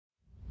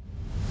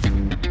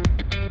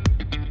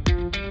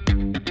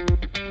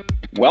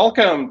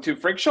Welcome to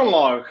Friction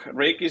Log.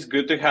 Rick, it's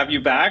good to have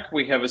you back.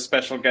 We have a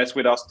special guest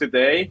with us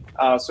today.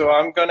 So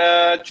I'm going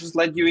to just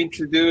let you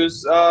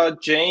introduce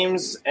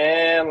James,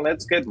 and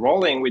let's get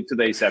rolling with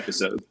today's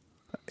episode.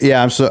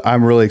 Yeah,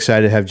 I'm really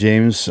excited to have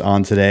James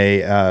on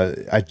today.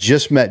 I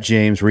just met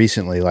James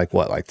recently, like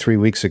 3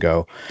 weeks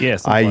ago.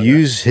 Yes, I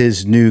use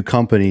his new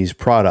company's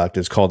product.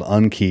 It's called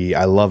Unkey.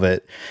 I love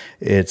it.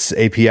 It's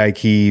API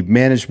key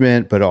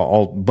management, but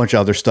a bunch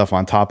of other stuff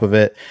on top of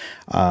it.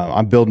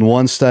 I'm building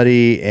one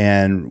study,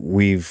 and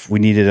we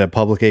needed a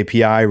public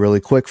API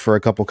really quick for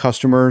a couple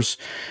customers,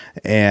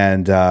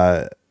 and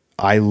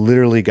I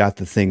literally got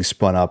the thing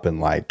spun up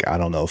in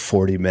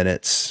 40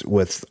 minutes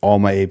with all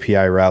my API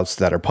routes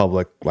that are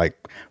public,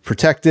 like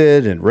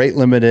protected and rate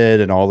limited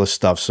and all this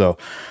stuff. So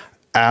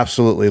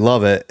absolutely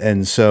love it.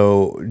 And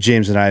so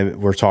James and I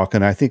were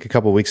talking, I think a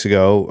couple of weeks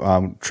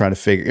ago, trying to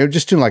figure,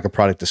 just doing like a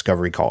product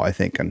discovery call, I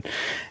think.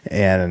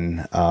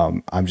 And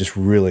I'm just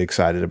really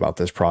excited about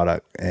this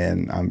product,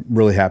 and I'm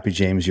really happy,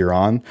 James, you're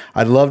on.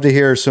 I'd love to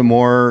hear some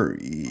more,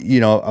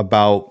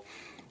 about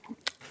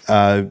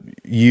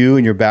you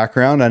and your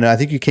background. And I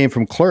think you came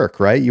from Clerk,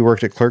 right? You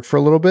worked at Clerk for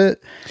a little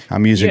bit.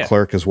 I'm using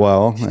Clerk as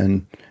well.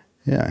 And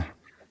yeah.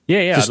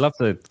 I'd love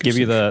to give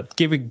you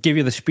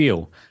the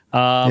spiel.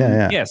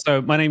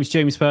 So my name is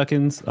James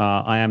Perkins.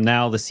 I am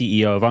now the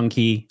CEO of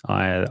Unkey.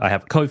 I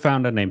have a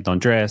co-founder named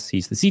Andreas.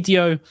 He's the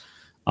CTO.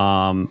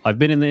 I've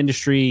been in the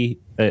industry.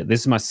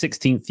 This is my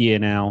 16th year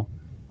now.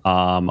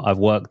 I've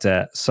worked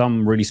at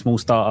some really small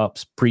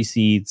startups,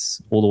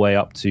 pre-seeds, all the way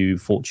up to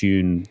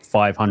Fortune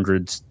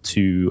 500s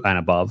and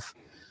above.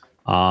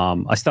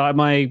 I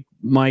started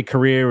my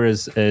career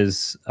as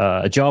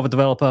a Java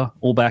developer,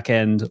 all back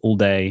end, all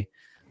day.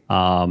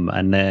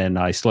 And then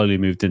I slowly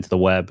moved into the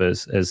web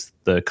as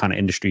the kind of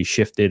industry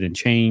shifted and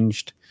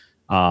changed.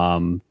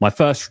 My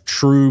first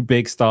true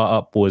big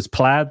startup was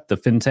Plaid, the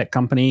fintech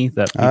company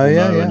that people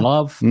know and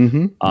love.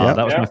 Mm-hmm.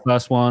 That was my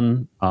first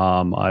one.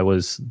 I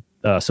was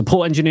a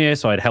support engineer,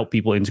 so I'd help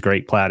people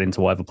integrate Plaid into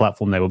whatever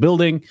platform they were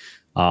building.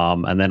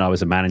 And then I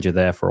was a manager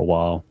there for a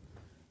while.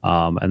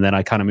 And then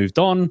I kind of moved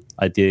on.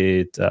 I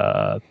did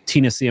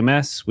Tina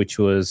CMS, which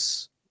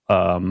was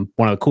one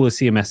of the coolest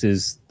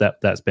CMSs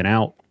that's been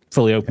out,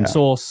 fully open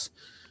source.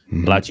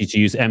 Mm-hmm. Allowed you to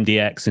use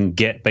MDX and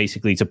get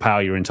basically to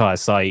power your entire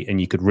site,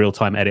 and you could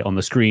real-time edit on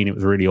the screen. It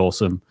was really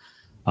awesome.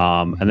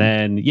 And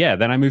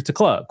then I moved to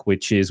Clerk,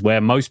 which is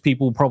where most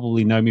people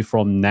probably know me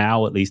from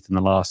now, at least in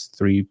the last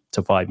 3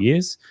 to 5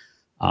 years.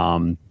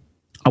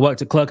 I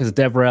worked at Clerk as a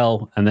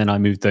DevRel, and then I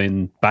moved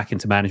back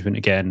into management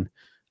again,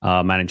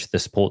 managed the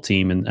support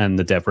team and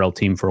the DevRel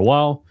team for a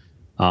while.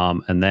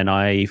 And then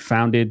I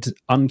founded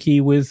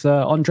Unkey with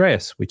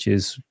Andreas, which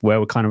is where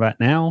we're kind of at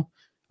now.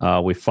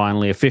 We're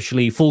finally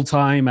officially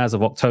full-time as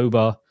of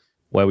October,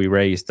 where we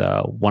raised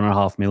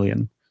 $1.5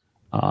 million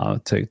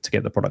to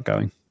get the product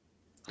going.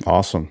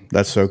 Awesome.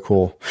 That's so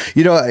cool.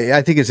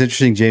 I think it's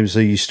interesting, James. So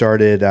you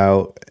started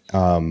out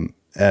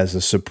as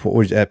a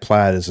support at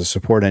Plaid as a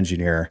support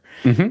engineer,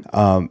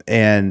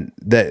 and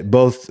that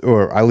both,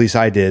 or at least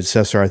I did.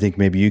 Cesar, I think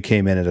maybe you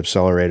came in at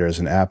Accelerator as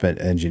an app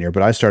engineer,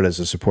 but I started as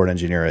a support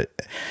engineer.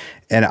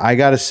 And I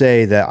got to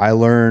say that I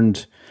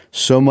learned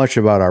so much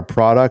about our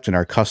product and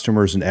our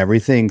customers and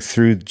everything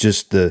through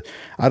just 3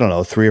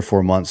 or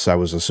 4 months I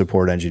was a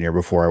support engineer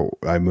before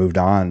I moved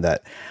on,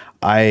 that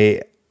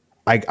I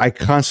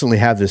constantly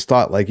have this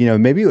thought,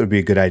 maybe it would be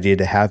a good idea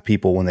to have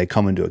people, when they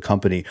come into a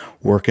company,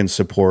 work in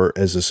support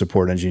as a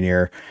support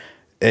engineer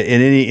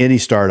in any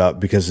startup,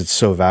 because it's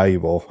so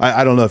valuable.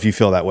 I don't know if you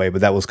feel that way,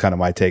 but that was kind of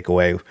my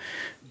takeaway.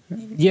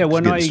 Yeah,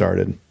 when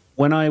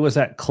I was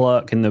at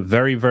Clerk, in the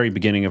very, very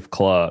beginning of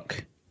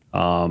Clerk,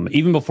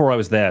 even before I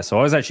was there, so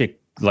I was actually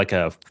like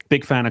a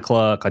big fan of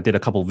Clerk. I did a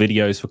couple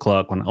videos for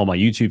Clerk on my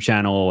YouTube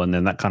channel, and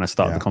then that kind of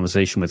started the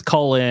conversation with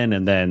Colin,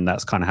 and then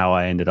that's kind of how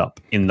I ended up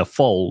in the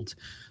fold.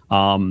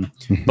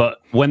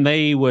 But when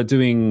they were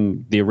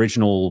doing the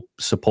original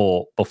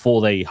support, before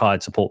they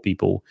hired support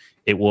people,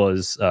 it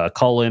was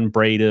Colin,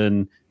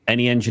 Braden,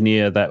 any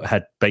engineer that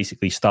had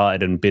basically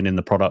started and been in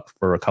the product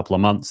for a couple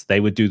of months, they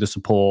would do the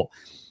support.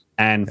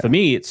 And for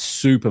me, it's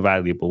super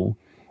valuable.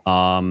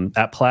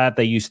 At Plaid,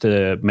 they used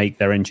to make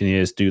their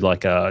engineers do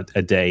like a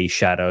day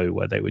shadow,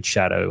 where they would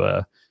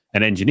shadow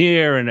an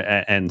engineer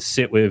and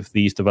sit with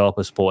these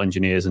developer support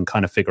engineers and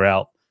kind of figure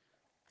out,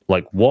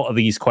 like, what are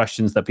these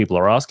questions that people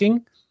are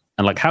asking?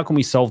 And like, how can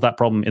we solve that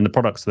problem in the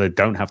product so they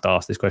don't have to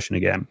ask this question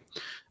again?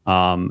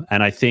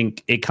 And I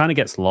think it kind of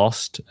gets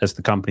lost as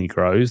the company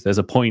grows. There's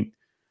a point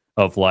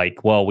of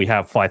like, well, we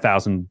have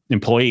 5,000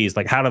 employees.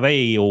 Like, how do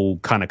they all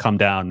kind of come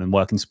down and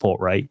work in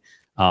support, right?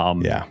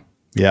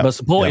 But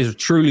support is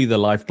truly the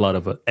lifeblood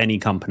of any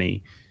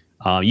company.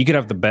 You could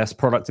have the best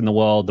product in the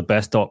world, the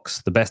best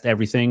docs, the best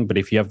everything, but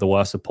if you have the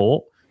worst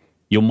support,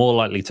 you're more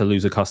likely to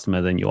lose a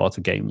customer than you are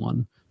to gain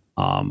one.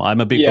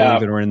 I'm a big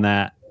believer in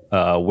that.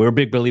 We're a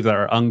big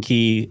believer at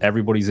Unkey.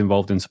 Everybody's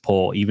involved in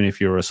support, even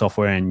if you're a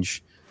software eng.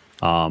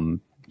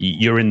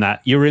 You're in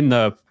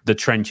the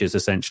trenches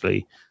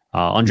essentially.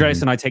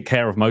 Andreas and I take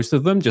care of most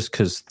of them, just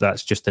because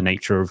that's just the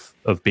nature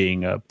of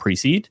being a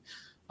pre-seed.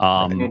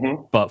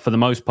 But for the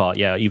most part,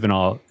 yeah, even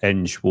our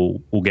eng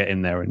will get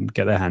in there and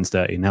get their hands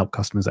dirty and help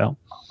customers out.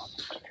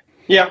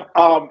 Yeah,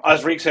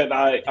 as Rick said,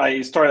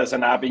 I started as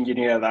an app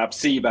engineer at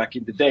AppC back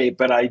in the day,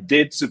 but I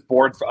did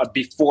support.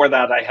 Before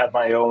that, I had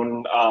my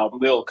own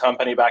little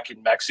company back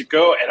in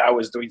Mexico, and I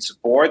was doing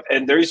support.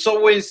 And there is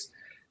always,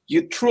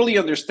 you truly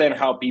understand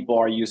how people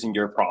are using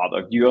your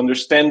product. You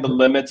understand the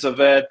limits of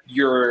it.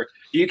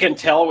 You can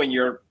tell when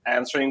you're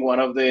answering one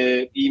of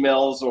the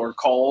emails or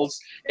calls,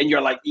 and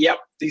you're like, yep,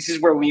 this is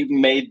where we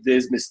made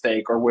this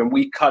mistake, or when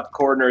we cut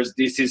corners,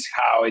 this is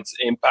how it's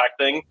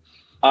impacting.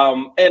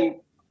 And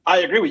I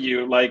agree with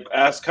you. Like,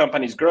 as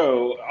companies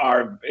grow,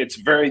 it's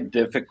very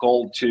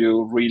difficult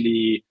to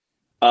really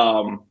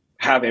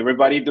have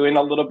everybody doing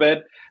a little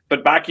bit.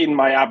 But back in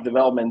my app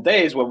development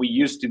days, what we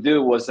used to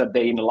do was a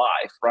day in the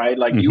life, right?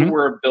 Like you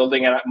were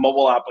building a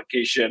mobile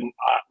application.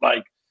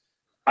 Like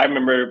I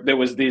remember there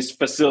was this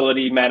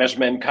facility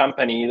management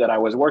company that I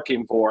was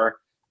working for,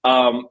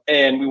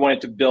 and we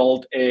wanted to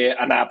build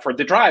an app for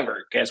the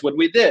driver. Guess what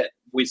we did?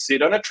 We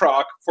sit on a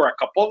truck for a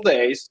couple of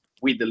days.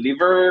 We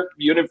deliver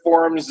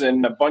uniforms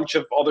and a bunch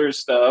of other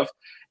stuff,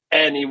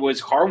 and it was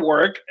hard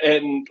work.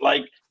 And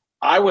like,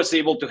 I was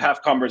able to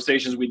have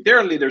conversations with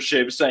their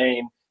leadership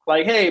saying,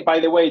 like, hey, by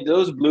the way,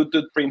 those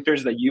Bluetooth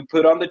printers that you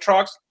put on the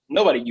trucks,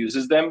 nobody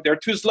uses them. They're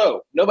too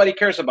slow. Nobody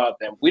cares about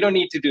them. We don't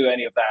need to do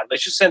any of that.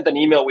 Let's just send an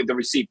email with the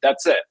receipt.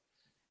 That's it.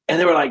 And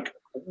they were like,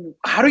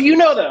 how do you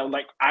know that? I'm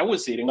like, I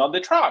was sitting on the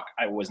truck.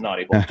 I was not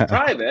able to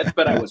drive it,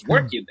 but I was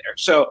working there.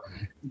 So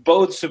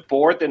both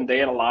support and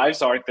day in the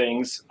lives are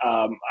things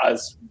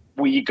as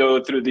we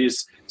go through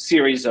this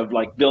series of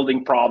like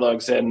building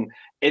products, and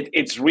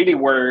it's really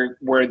where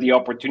the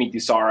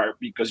opportunities are,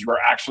 because you're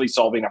actually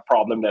solving a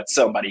problem that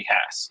somebody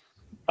has,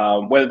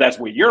 whether that's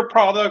with your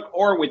product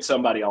or with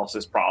somebody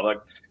else's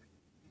product.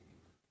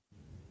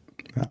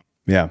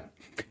 Yeah.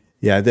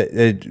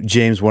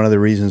 James, one of the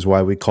reasons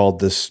why we called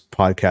this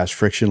podcast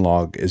Friction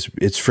Log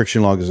is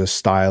Friction Log is a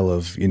style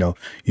of,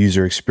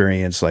 user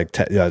experience. Like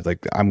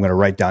I'm going to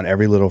write down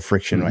every little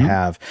friction I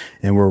have.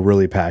 And we're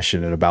really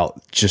passionate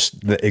about just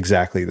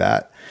exactly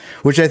that,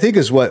 which I think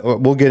is what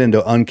we'll get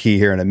into Unkey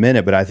here in a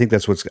minute. But I think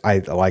that's what I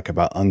like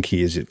about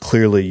Unkey is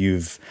clearly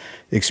you've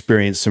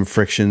experienced some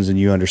frictions and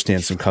you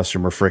understand some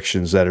customer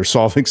frictions that are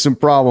solving some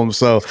problems.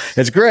 So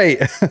it's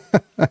great.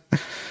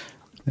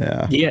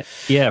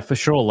 Yeah, for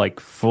sure. Like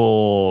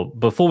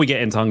before we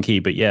get into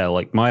Unkey, but yeah,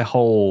 like my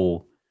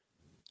whole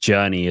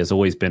journey has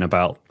always been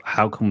about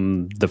how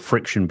can the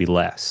friction be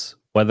less?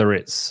 Whether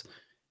it's,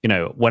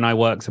 when I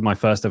worked at my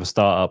first ever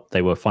startup,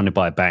 they were funded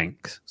by a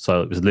bank.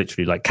 So it was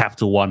literally like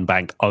Capital One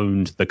Bank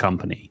owned the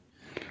company.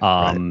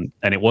 And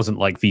it wasn't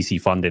like VC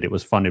funded, it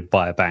was funded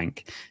by a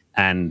bank.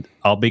 And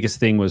our biggest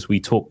thing was we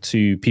talked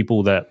to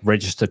people that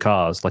register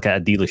cars, like at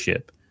a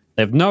dealership.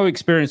 They have no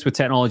experience with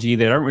technology.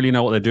 They don't really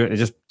know what they're doing. They're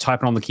just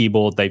typing on the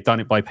keyboard. They've done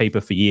it by paper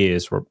for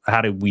years.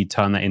 How do we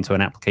turn that into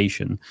an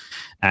application?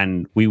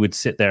 And we would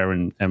sit there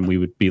and we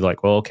would be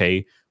like, well,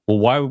 okay,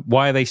 well,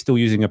 why are they still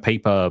using a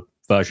paper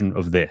version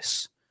of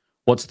this?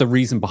 What's the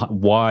reason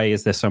behind? Why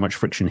is there so much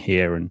friction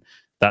here? And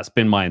that's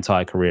been my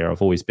entire career.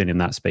 I've always been in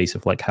that space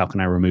of like, how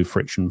can I remove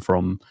friction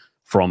from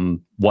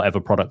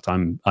whatever product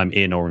I'm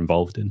in or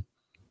involved in?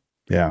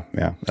 Yeah,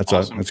 that's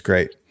awesome. That's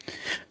great.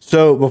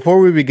 So before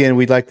we begin,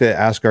 we'd like to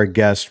ask our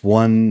guest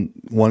one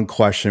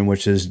question,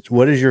 which is,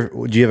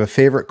 do you have a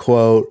favorite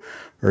quote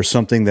or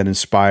something that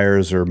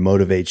inspires or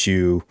motivates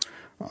you?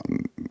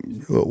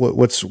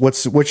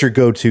 What's your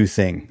go-to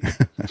thing?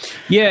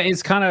 Yeah,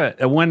 it's kind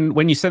of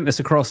when you sent this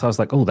across, I was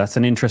like, oh, that's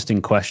an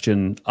interesting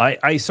question. I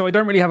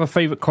don't really have a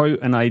favorite quote,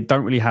 and I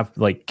don't really have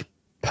like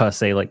per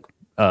se like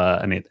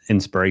an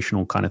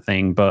inspirational kind of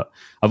thing, but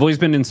I've always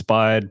been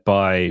inspired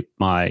by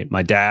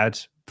my dad.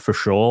 For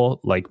sure.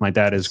 Like my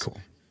dad is cool.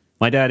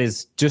 My dad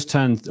is just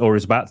turned or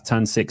is about to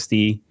turn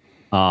 60.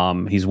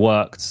 He's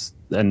worked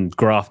and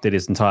grafted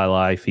his entire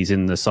life. He's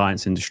in the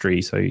science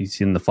industry, so he's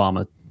in the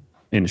pharma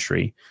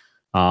industry.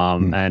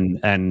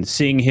 And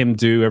seeing him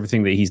do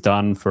everything that he's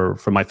done for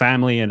my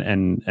family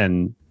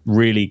and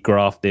really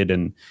grafted,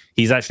 and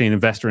he's actually an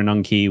investor in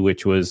Unkey,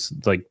 which was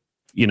like,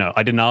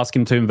 I didn't ask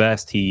him to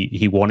invest.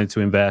 He wanted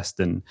to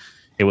invest, and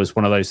it was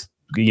one of those,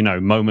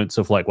 moments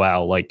of like,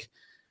 wow, like,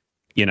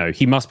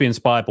 he must be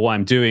inspired by what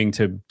I'm doing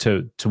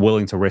to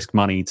willing to risk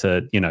money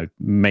to,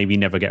 maybe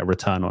never get a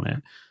return on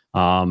it.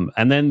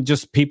 And then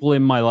just people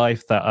in my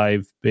life that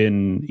I've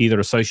been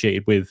either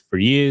associated with for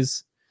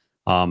years.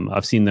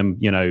 I've seen them,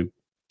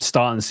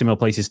 start in similar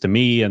places to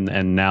me,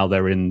 and now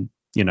they're in,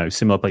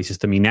 similar places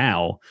to me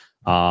now.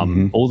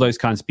 All those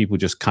kinds of people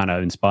just kind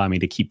of inspire me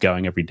to keep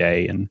going every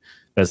day. And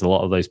there's a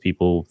lot of those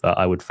people that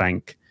I would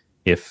thank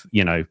if,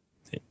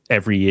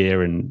 every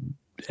year and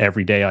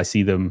every day I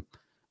see them,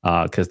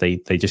 because they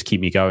just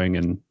keep me going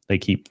and they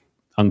keep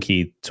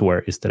Unkey to where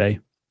it is today.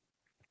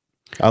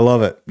 I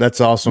love it. That's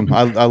awesome.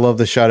 I love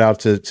the shout out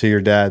to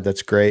your dad.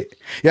 That's great.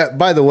 Yeah.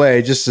 By the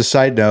way, just a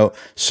side note.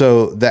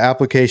 So the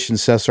application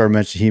Cesar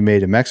mentioned he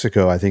made in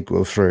Mexico, I think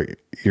was for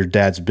your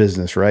dad's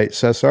business, right,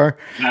 Cesar?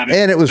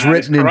 And it was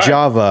written in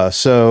Java.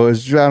 So I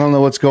don't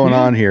know what's going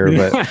on here,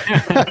 but.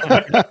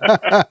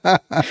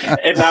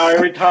 And now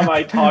every time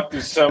I talk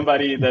to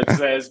somebody that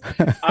says,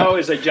 "Oh,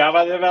 is a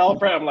Java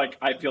developer," I'm like,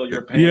 I feel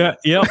your pain. Yeah.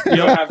 Yep. You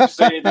don't have to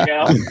say anything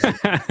else.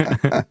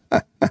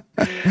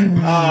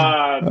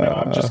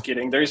 No, I'm just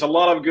kidding. There's a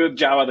lot of good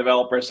Java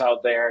developers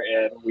out there,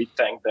 and we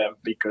thank them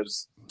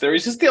because there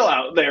is still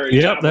out there.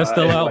 Yep, they're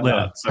still out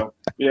there. So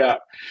yeah,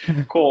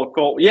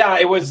 cool. Yeah,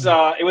 it was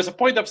a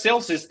point of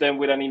sale system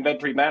with an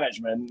inventory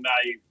management.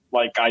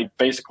 I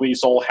basically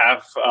sold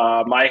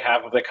my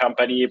half of the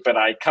company, but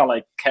I kind of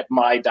like kept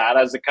my dad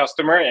as a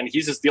customer, and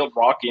he's still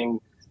rocking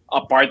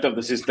a part of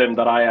the system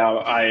that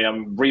I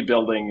am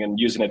rebuilding and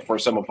using it for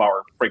some of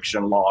our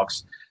friction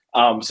logs.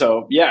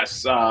 So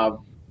yes.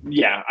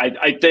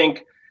 I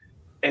think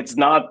it's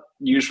not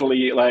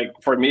usually like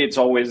for me. It's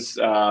always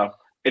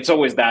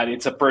that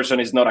it's a person.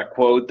 It's not a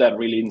quote that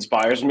really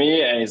inspires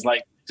me, and it's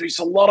like there's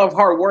a lot of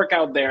hard work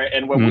out there.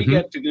 And what we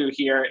get to do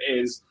here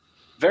is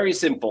very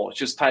simple. It's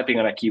just typing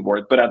on a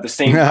keyboard, but at the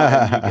same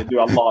time, you can do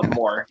a lot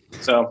more.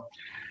 So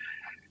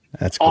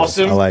that's cool.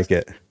 Awesome. I like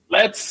it.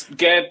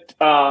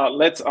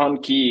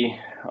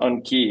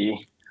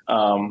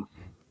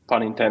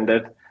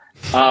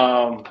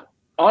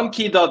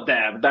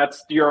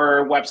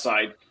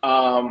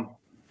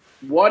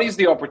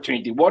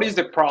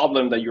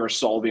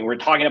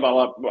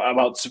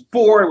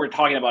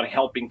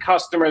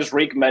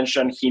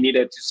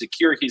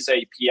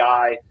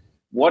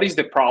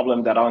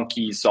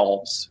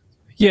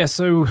 Yeah,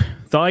 so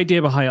the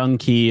idea behind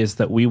Unkey is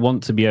that we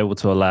want to be able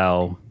to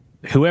allow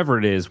whoever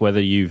it is, whether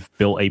you've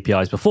built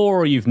APIs before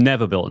or you've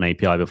never built an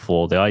API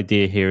before, the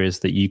idea here is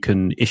that you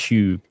can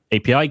issue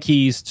API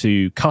keys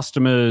to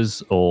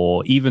customers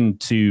or even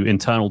to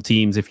internal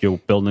teams if you're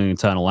building an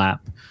internal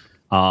app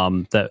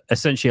that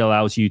essentially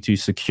allows you to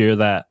secure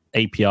that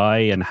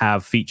API and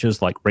have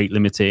features like rate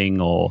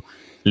limiting or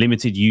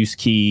limited use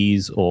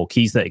keys or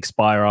keys that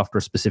expire after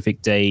a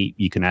specific date.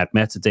 You can add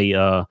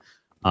metadata.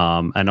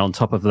 And on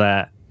top of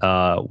that,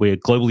 we're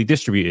globally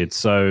distributed.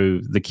 So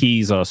the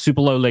keys are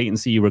super low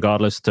latency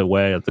regardless to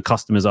where the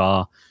customers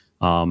are.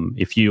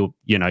 If you're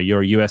a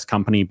US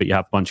company, but you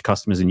have a bunch of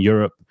customers in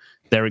Europe,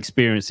 their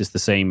experience is the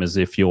same as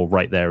if you're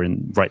right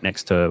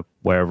next to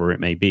wherever it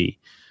may be.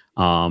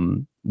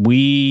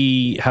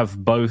 We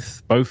have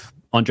both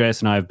Andreas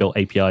and I have built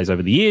APIs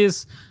over the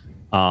years.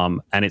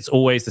 And it's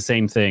always the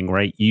same thing,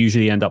 right? You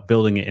usually end up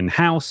building it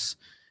in-house.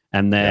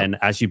 And then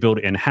as you build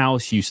it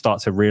in-house, you start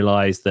to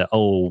realize that,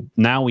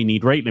 now we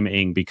need rate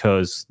limiting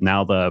because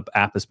now the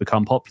app has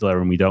become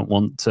popular and we don't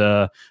want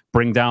to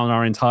bring down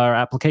our entire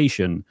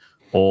application.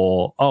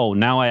 Or,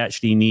 now I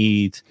actually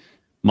need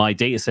my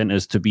data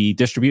centers to be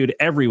distributed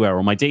everywhere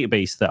on my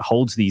database that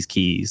holds these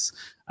keys.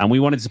 And we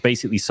wanted to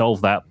basically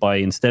solve that by,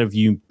 instead of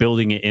you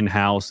building it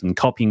in-house and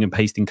copying and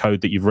pasting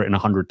code that you've written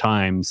 100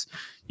 times,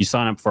 you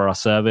sign up for our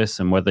service,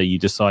 and whether you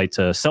decide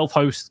to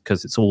self-host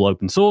because it's all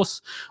open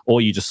source,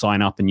 or you just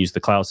sign up and use the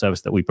cloud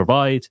service that we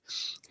provide,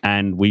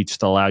 and we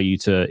just allow you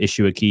to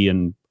issue a key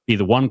in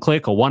either one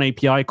click or one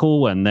API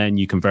call, and then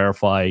you can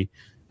verify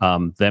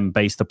them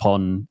based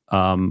upon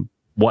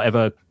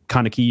whatever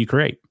kind of key you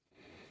create.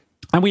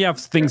 And we have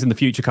things in the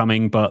future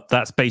coming, but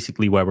that's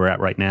basically where we're at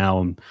right now.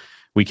 And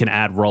we can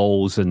add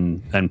roles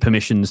and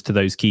permissions to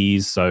those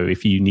keys. So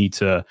if you need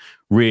to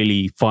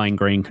really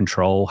fine-grain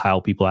control how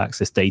people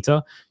access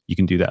data, you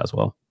can do that as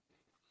well.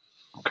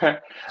 Okay.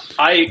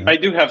 I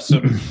do have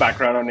some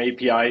background on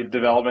API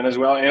development as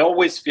well. And it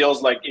always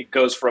feels like it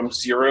goes from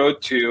 0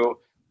 to,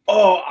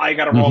 I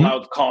got to roll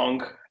out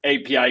Kong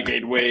API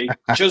gateway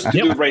just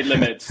to do rate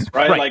limits,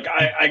 right? Like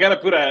I got to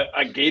put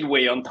a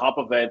gateway on top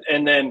of it.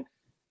 And then,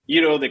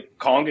 the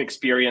Kong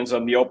experience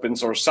on the open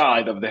source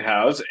side of the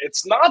house,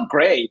 it's not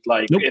great.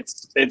 Like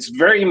it's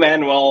very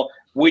manual,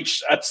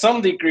 which at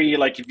some degree,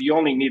 like if you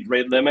only need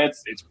rate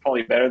limits, it's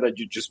probably better that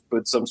you just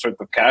put some sort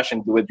of cache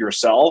and do it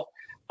yourself.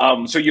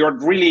 So you're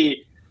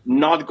really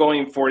not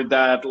going for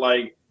that.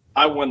 Like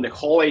I want the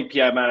whole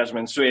API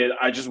management suite.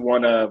 I just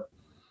want to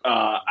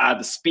add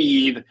the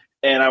speed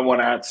and I want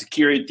to add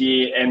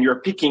security, and you're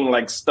picking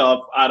like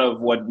stuff out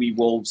of what we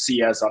will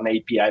see as an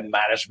API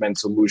management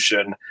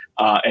solution,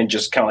 and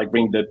just kind of like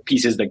bring the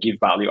pieces that give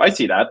value. I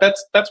see that.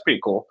 That's pretty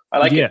cool. I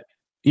like it.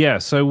 Yeah,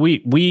 so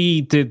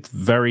we did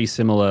very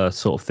similar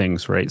sort of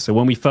things, right? So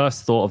when we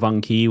first thought of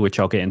Unkey, which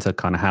I'll get into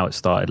kind of how it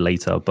started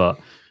later, but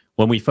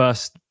when we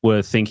first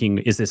were thinking,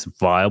 is this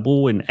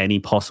viable in any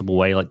possible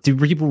way? Like, do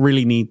people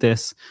really need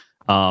this?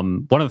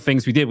 One of the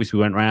things we did was we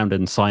went around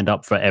and signed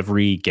up for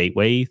every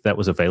gateway that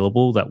was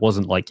available. That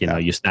wasn't like,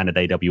 your standard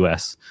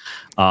AWS.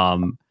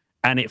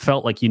 And it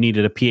felt like you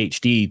needed a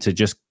PhD to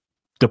just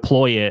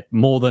deploy it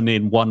more than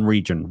in one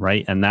region,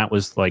 right? And that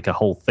was like a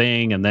whole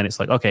thing. And then it's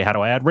like, okay, how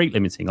do I add rate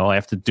limiting? I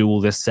have to do all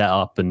this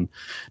setup. And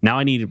now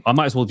I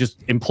might as well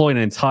just employ an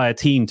entire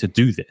team to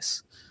do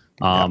this.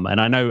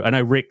 And I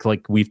know, Rick,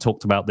 like we've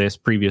talked about this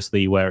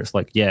previously, where it's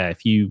like, yeah,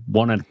 if you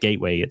want a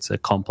gateway, it's a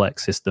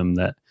complex system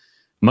that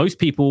most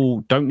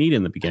people don't need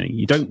in the beginning.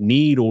 You don't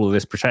need all of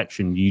this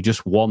protection. You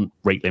just want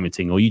rate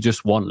limiting, or you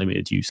just want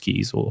limited use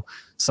keys, or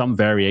some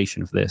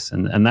variation of this.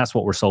 And that's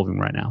what we're solving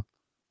right now.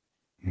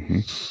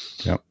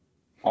 Mm-hmm. Yep.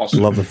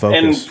 Awesome. Love the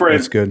focus.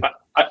 That's good.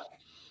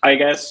 I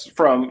guess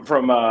from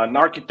an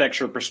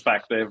architecture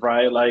perspective,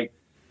 right? Like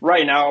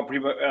right now,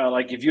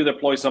 like if you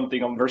deploy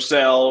something on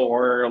Vercel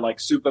or like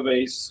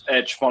Supabase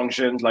edge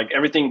functions, like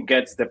everything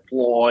gets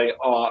deployed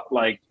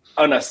like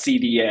on a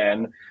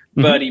CDN.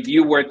 Mm-hmm. But if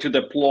you were to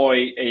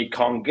deploy a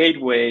Kong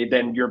gateway,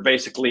 then you're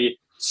basically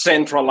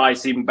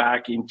centralizing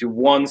back into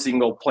one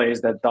single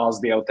place that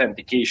does the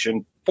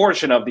authentication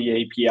portion of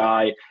the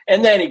API,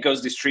 and then it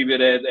goes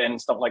distributed and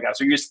stuff like that.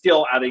 So you're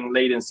still adding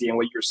latency. And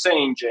what you're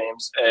saying,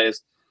 James,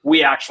 is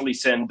we actually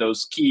send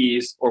those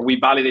keys, or we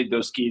validate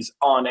those keys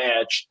on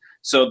edge.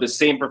 So the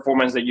same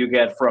performance that you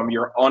get from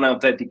your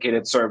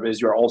unauthenticated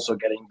service, you're also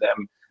getting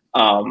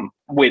them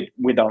with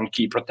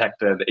Unkey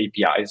protected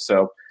APIs.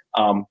 So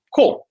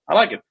cool. I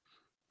like it.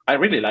 I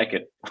really like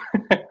it.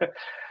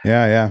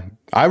 Yeah.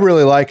 I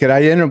really like it.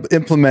 I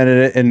implemented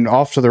it and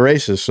off to the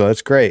races. So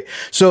that's great.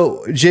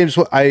 So James,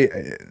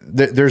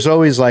 there's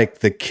always like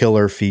the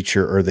killer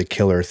feature or the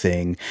killer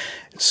thing.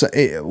 So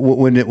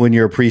when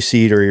you're a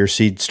pre-seed or your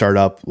seed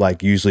startup,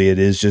 like usually it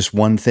is just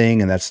one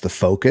thing, and that's the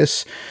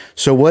focus.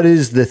 So what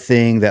is the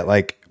thing that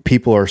like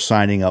people are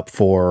signing up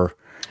for,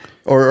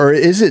 or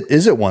is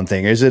it one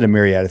thing? Is it a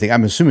myriad of things?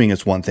 I'm assuming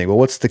it's one thing, but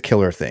what's the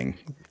killer thing?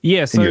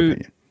 Yeah.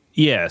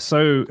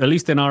 So at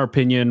least in our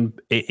opinion,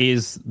 it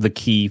is the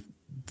key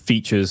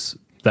features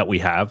that we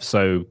have.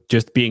 So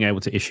just being able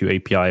to issue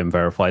API and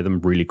verify them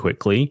really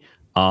quickly.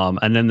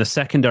 And then the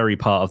secondary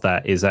part of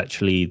that is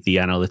actually the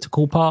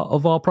analytical part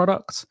of our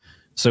products.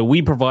 So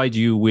we provide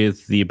you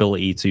with the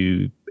ability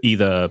to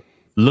either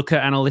look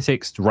at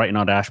analytics right in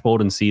our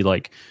dashboard and see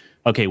like,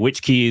 okay,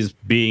 which key is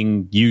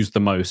being used the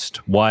most?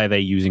 Why are they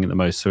using it the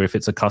most? So if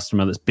it's a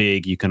customer that's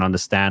big, you can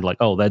understand like,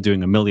 oh, they're doing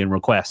 1 million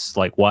requests.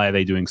 Like, why are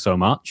they doing so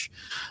much?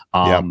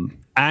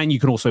 And you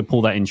can also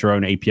pull that into your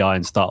own API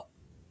and start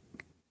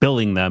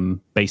billing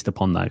them based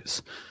upon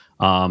those.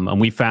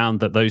 And we found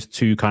that those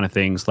two kind of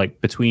things,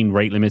 like between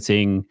rate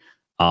limiting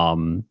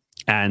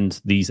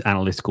and these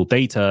analytical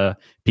data,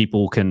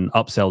 people can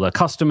upsell their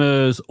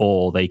customers,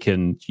 or they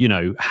can,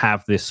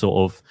 have this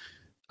sort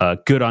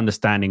of good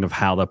understanding of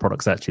how their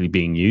product's actually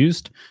being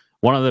used.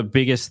 One of the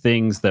biggest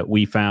things that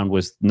we found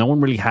was no one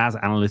really has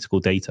analytical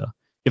data.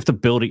 You have to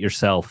build it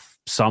yourself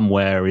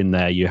somewhere in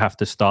there. You have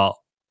to start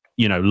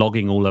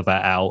logging all of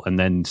that out and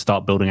then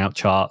start building out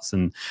charts,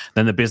 and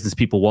then the business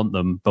people want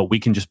them, but we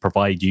can just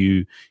provide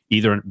you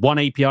either one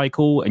API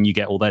call and you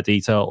get all that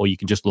data, or you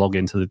can just log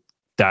into the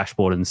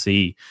dashboard and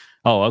see,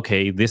 oh,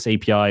 okay, this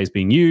API is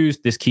being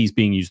used, this key is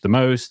being used the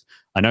most,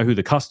 I know who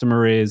the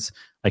customer is,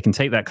 I can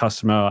take that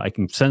customer, I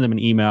can send them an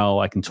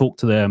email, I can talk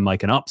to them, I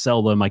can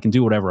upsell them, I can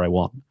do whatever I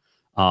want.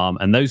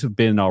 And those have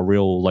been our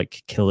real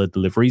like killer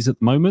deliveries at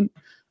the moment.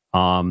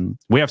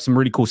 We have some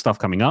really cool stuff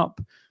coming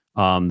up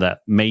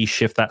that may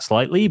shift that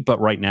slightly, but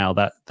right now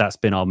that's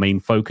been our main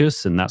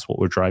focus, and that's what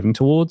we're driving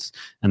towards,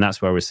 and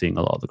that's where we're seeing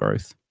a lot of the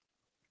growth.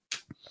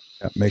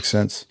 That makes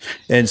sense.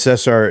 And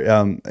Cesar,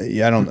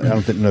 I don't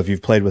know if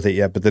you've played with it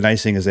yet, but the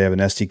nice thing is they have an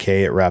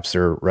SDK. It wraps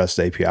their REST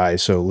API,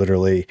 so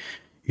literally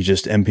you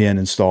just npm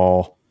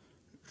install.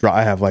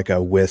 I have like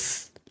a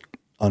with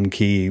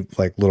Unkey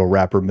like little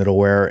wrapper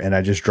middleware, and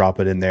I just drop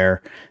it in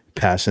there,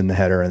 pass in the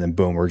header, and then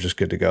boom, we're just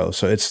good to go.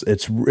 So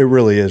it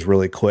really is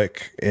really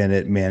quick, and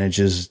it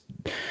manages,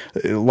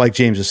 like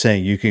James is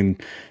saying, you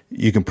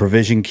can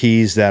provision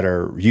keys that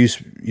are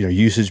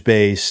usage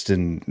based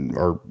and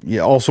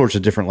all sorts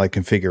of different like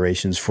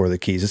configurations for the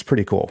keys. It's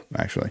pretty cool,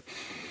 actually.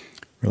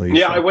 Really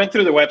useful. Yeah, I went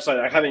through the website.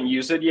 I haven't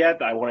used it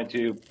yet. I wanted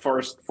to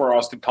first for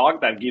us to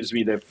talk. That gives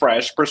me the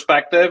fresh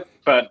perspective,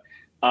 but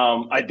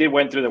I did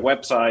went through the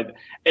website.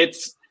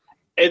 It's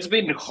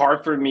been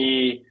hard for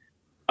me.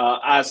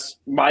 As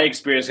my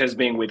experience has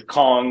been with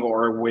Kong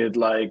or with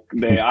like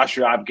the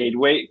Azure App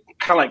Gateway,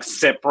 kind of like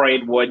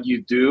separate what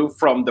you do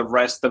from the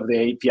rest of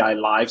the API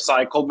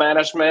lifecycle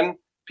management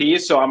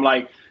piece. So I'm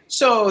like,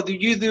 so do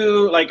you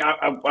do like,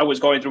 I was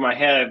going through my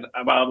head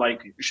about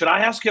like, should I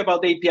ask you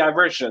about the API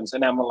versions?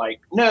 And I'm like,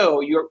 no,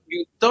 you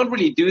don't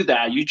really do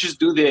that. You just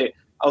do the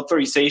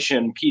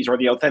authorization piece or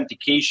the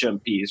authentication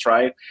piece,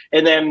 right?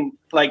 And then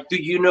like, do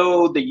you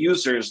know the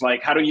users?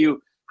 Like, how do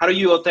you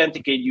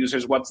authenticate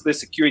users? What's the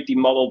security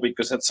model?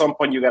 Because at some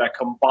point you got to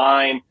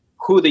combine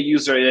who the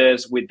user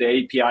is with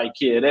the API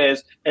key it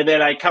is. And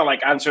then I kind of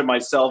like answer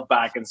myself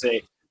back and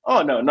say,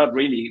 oh, no, not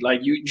really. Like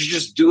you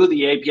just do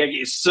the API.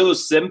 It's so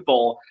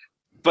simple,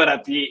 but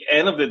at the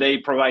end of the day,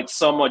 it provides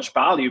so much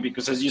value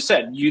because as you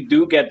said, you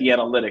do get the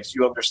analytics.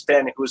 You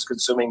understand who's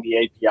consuming the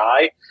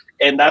API.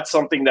 And that's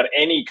something that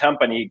any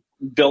company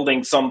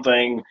building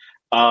something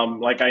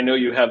like I know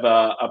you have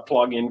a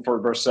plugin for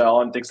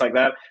Vercel and things like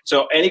that.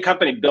 So any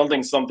company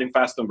building something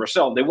fast on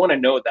Vercel, they want to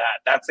know that.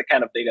 That's the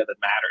kind of data that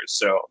matters.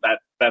 So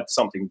that's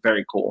something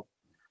very cool.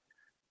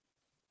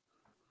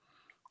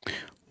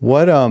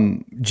 What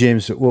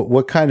James,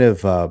 what kind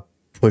of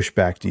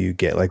pushback do you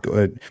get? Like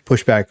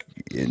pushback,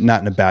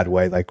 not in a bad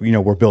way. Like,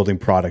 we're building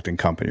product and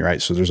company,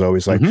 right? So there's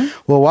always like,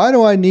 well, why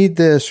do I need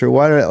this? Or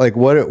why do I, like,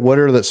 what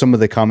are some of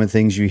the common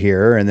things you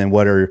hear? And then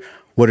what are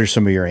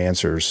some of your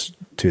answers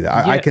to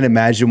that? I can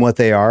imagine what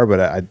they are, but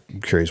I'm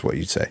curious what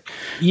you'd say.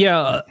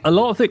 Yeah, a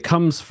lot of it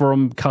comes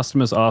from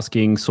customers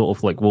asking sort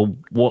of like, well,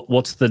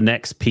 what's the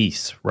next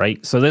piece,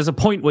 right? So there's a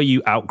point where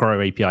you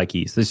outgrow API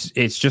keys.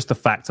 It's just a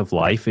fact of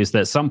life, is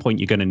that at some point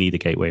you're going to need a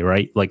gateway,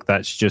 right? Like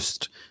that's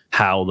just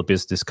how the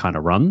business kind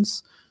of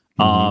runs.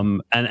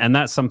 And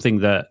that's something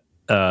that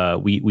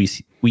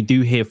we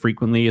do hear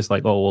frequently, is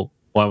like, oh, well,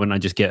 why wouldn't I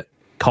just get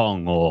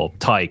Kong or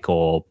Tyke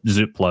or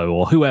Zuplo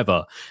or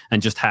whoever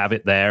and just have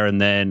it there,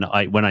 and then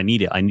when I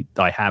need it,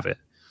 I have it.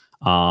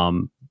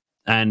 And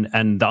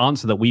the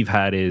answer that we've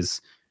had is,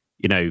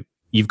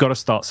 you've got to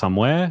start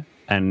somewhere,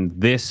 and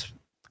this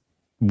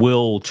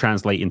will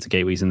translate into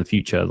gateways in the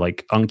future.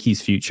 Like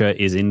Unkey's future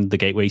is in the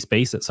gateway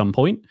space at some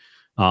point.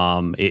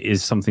 It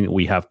is something that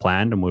we have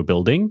planned and we're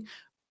building.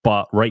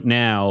 But right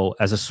now,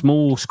 as a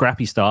small,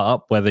 scrappy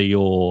startup, whether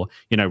you're,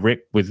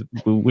 Rick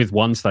with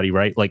one study,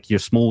 right? Like you're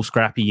small,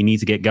 scrappy, you need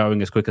to get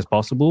going as quick as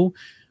possible.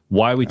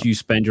 Why would you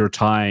spend your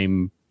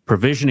time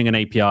provisioning an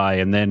API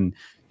and then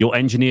your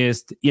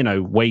engineers,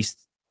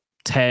 waste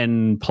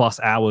 10 plus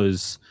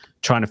hours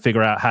trying to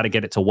figure out how to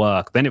get it to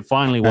work? Then it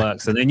finally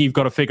works, and then you've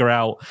got to figure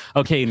out,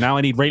 okay, now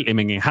I need rate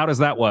limiting. How does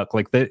that work?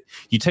 Like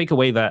you take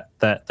away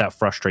that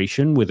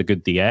frustration with a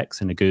good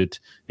DX and a good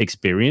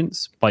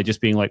experience by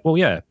just being like, well,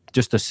 yeah,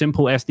 just a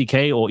simple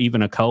SDK or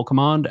even a curl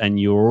command, and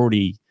you're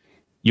already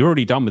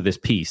done with this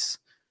piece.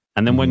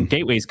 And then when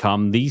gateways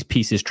come, these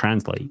pieces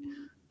translate.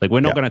 Like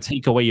we're not going to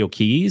take away your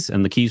keys,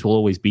 and the keys will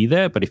always be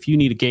there. But if you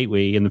need a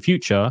gateway in the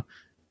future,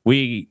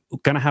 we're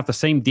going to have the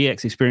same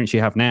DX experience you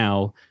have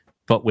now,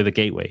 but with a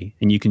gateway,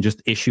 and you can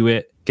just issue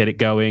it, get it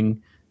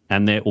going,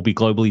 and it will be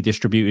globally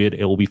distributed.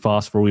 It will be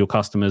fast for all your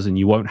customers, and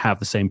you won't have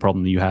the same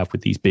problem that you have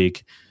with these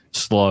big,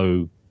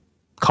 slow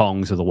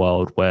Kongs of the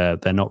world where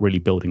they're not really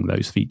building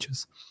those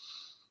features.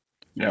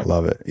 Yeah,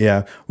 love it.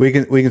 Yeah, we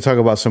can talk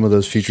about some of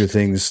those future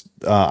things.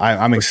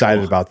 I'm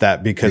excited about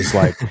that because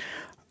like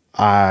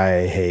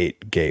I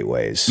hate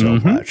gateways so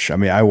much. I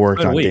mean, I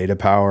worked on data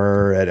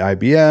power at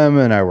IBM,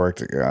 and I've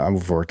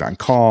worked on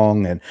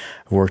Kong, and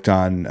I've worked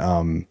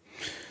on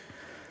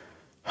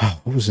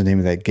what was the name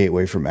of that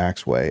gateway from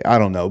Axway? I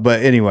don't know.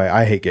 But anyway,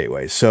 I hate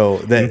gateways. So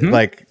that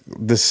like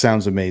this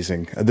sounds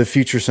amazing. The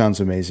future sounds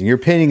amazing. You're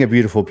painting a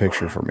beautiful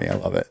picture for me. I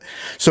love it.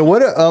 So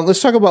what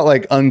let's talk about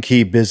like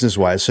Unkey business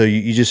wise. So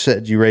you just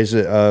said you raised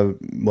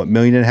 $1.5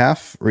 million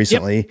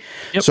recently.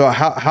 Yep. So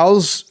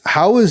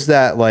how is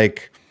that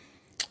like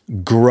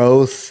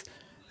growth?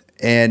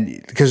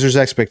 And because there's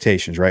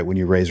expectations, right? When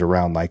you raise a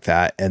round like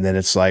that, and then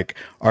it's like,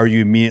 are you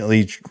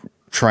immediately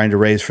trying to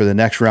raise for the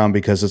next round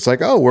because it's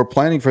like, oh, we're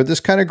planning for this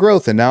kind of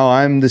growth, and now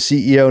I'm the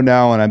CEO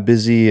now, and I'm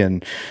busy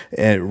and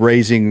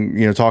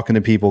raising, talking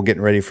to people,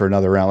 getting ready for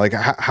another round. Like,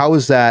 how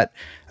is that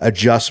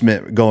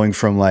adjustment going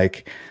from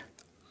like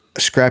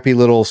a scrappy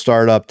little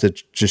startup to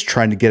just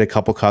trying to get a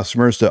couple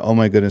customers to, oh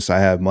my goodness, I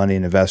have money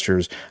and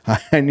investors,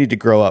 I need to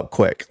grow up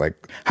quick?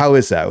 Like, how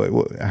is that?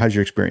 How's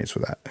your experience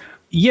with that?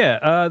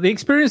 Yeah, the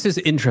experience is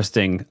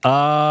interesting. It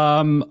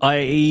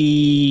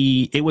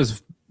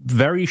was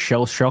very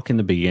shell shock in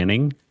the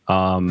beginning.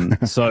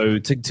 So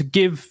to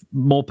give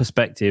more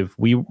perspective,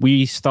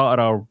 we started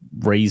our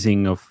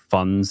raising of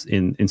funds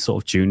in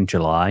sort of June,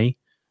 July,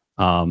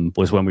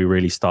 was when we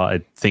really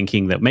started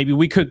thinking that maybe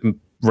we could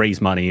raise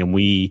money, and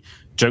we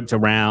joked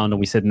around and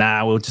we said,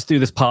 nah, we'll just do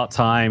this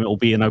part-time. It'll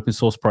be an open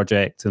source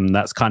project. And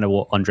that's kind of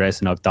what Andreas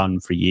and I've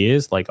done for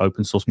years, like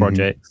open source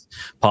projects,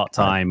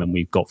 part-time, and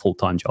we've got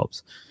full-time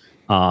jobs.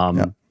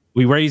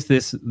 We raised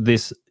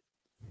this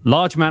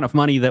large amount of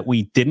money that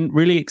we didn't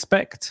really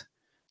expect.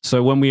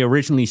 So when we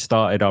originally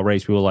started our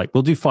raise, we were like,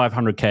 we'll do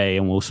 500K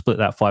and we'll split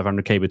that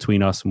 500K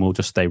between us, and we'll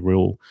just stay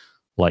real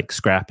like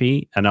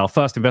scrappy. And our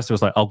first investor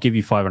was like, I'll give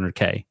you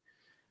 500K.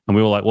 And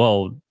we were like,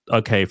 well,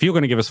 okay, if you're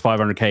going to give us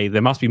 500K,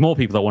 there must be more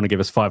people that want to give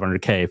us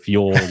 500K if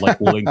you're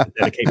like willing to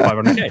dedicate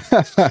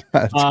 500K.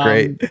 That's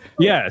great.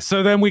 Yeah.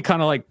 So then we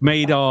kind of like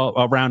made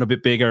our round a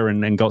bit bigger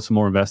and got some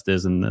more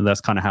investors. And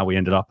that's kind of how we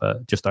ended up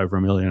at just over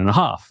 $1.5 million.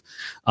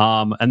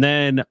 And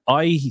then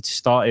I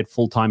started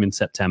full-time in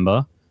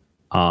September.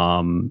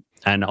 And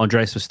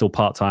Andreas was still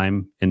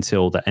part-time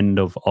until the end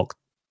of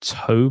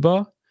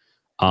October.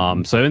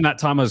 So in that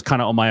time, I was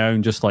kind of on my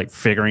own, just like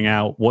figuring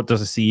out, what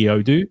does a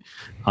CEO do?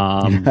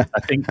 I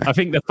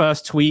think the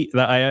first tweet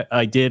that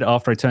I did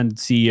after I turned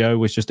CEO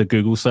was just a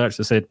Google search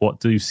that said, "What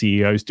do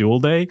CEOs do all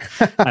day?"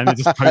 And it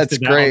just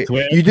posted. That's great.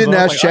 You didn't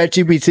ask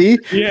ChatGPT?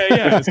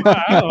 Yeah. It's like,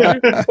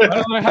 I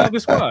don't know how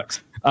this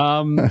works.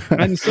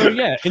 And so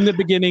in the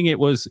beginning it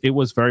was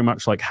very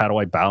much like, how do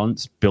I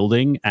balance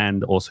building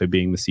and also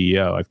being the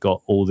CEO? I've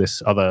got all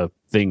this other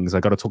things. I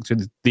got to talk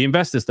to the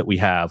investors that we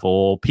have,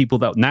 or people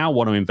that now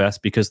want to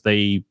invest because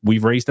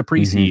we've raised a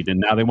pre-seed and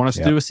now they want us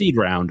to do a seed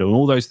round, and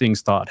all those things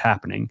start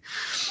happening.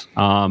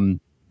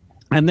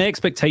 And the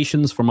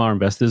expectations from our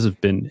investors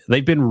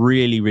they've been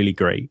really, really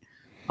great.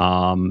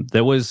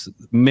 There was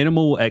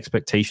minimal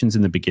expectations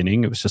in the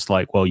beginning. It was just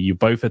like, well, you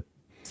both are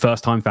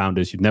first-time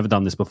founders. You've never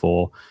done this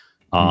before.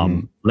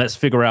 Let's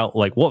figure out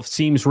like what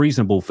seems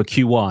reasonable for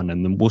Q1,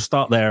 and then we'll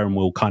start there and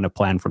we'll kind of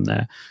plan from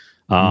there.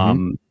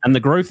 And the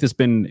growth has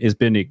been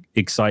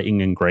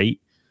exciting and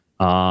great.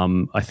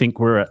 I think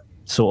we're at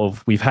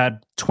we've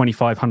had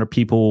 2,500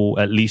 people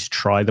at least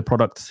try the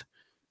product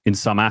in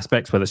some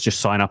aspects, whether it's just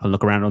sign up and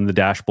look around on the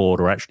dashboard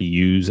or actually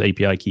use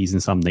API keys in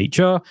some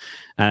nature.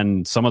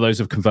 And some of those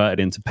have converted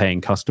into paying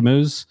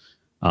customers.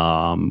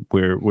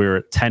 We're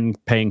at 10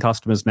 paying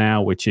customers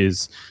now, which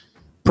is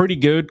pretty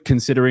good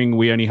considering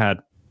we only had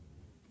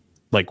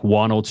like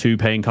 1 or 2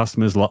 paying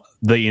customers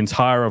the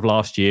entire of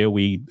last year.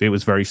 It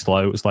was very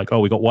slow. It was like, oh,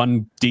 we got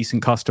 1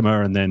 decent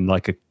customer and then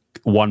like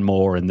one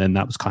more, and then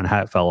that was kind of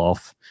how it fell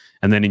off.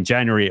 And then in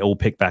January, it all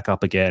picked back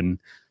up again.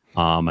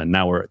 And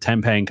now we're at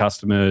 10 paying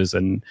customers,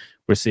 and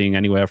we're seeing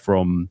anywhere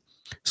from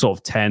sort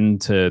of 10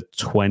 to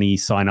 20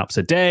 signups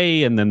a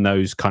day. And then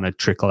those kind of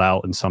trickle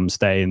out, and some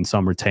stay and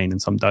some retain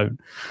and some don't.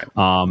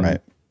 Right.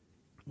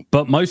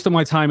 But most of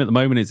my time at the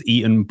moment is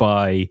eaten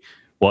by,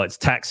 well, it's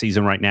tax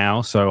season right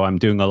now. So I'm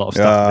doing a lot of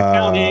stuff with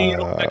accounting,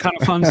 all that kind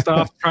of fun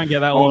stuff, try and get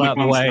that all out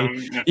of the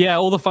way. Yeah,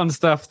 all the fun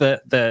stuff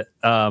that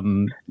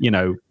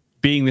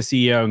being the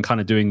CEO and kind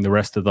of doing the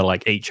rest of the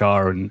like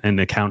HR and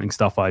accounting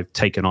stuff I've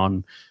taken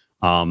on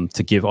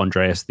to give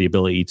Andreas the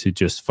ability to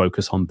just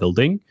focus on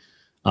building.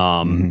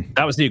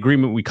 That was the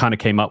agreement we kind of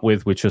came up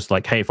with, which was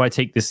like, hey, if I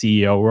take the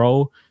CEO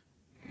role,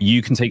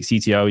 you can take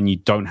CTO and you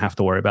don't have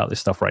to worry about this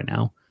stuff right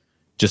now.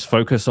 Just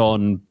focus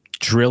on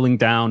drilling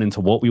down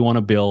into what we want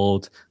to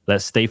build.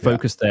 Let's stay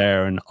focused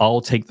there, and I'll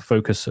take the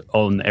focus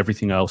on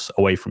everything else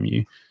away from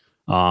you.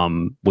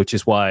 Which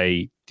is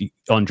why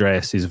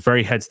Andreas is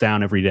very heads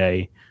down every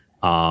day.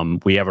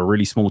 We have a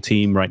really small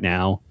team right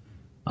now.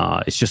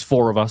 It's just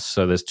 4 of us.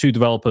 So there's 2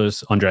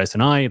 developers, Andreas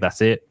and I,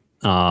 that's it.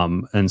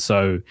 And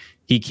so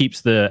he keeps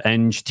the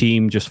Eng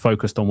team just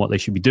focused on what they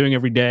should be doing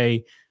every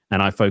day.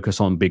 And I focus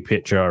on big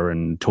picture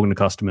and talking to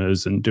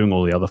customers and doing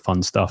all the other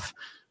fun stuff.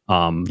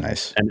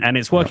 Nice. And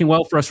it's working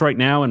well for us right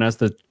now. And as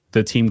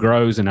the team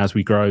grows and as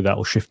we grow, that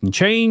will shift and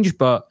change.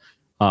 But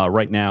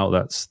right now,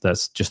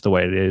 that's just the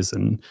way it is.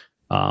 And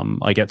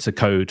I get to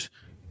code,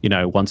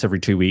 once every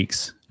 2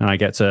 weeks, and I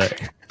get to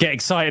get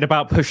excited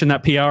about pushing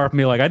that PR of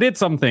me, like I did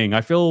something. I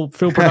feel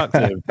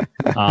productive,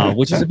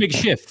 which is a big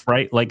shift,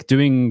 right? Like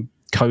doing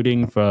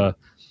coding for,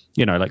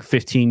 like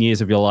 15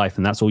 years of your life,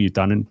 and that's all you've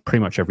done in pretty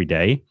much every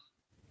day.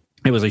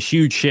 It was a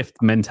huge shift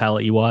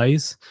mentality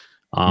wise.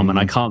 And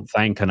I can't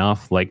thank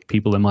enough like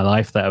people in my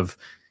life that have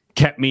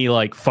kept me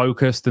like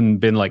focused and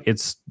been like,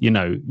 it's, you're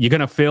going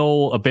to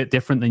feel a bit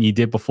different than you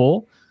did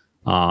before.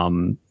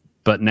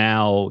 But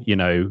now,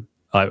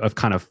 I've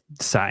kind of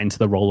sat into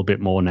the role a bit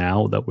more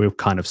now that we're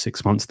kind of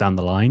 6 months down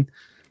the line.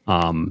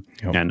 And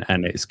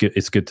it's good.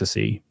 It's good to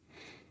see.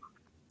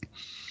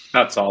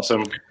 That's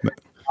awesome.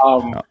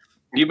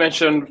 You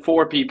mentioned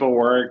 4 people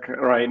work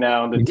right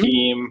now on the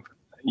team.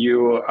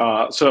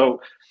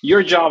 So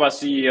your job as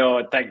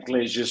CEO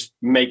technically is just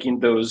making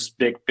those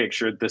big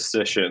picture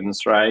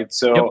decisions, right?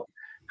 So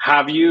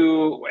have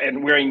you,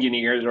 and we're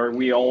engineers, or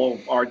we all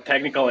are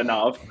technical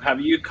enough, have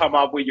you come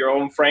up with your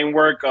own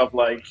framework of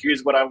like,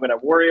 here's what I'm going to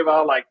worry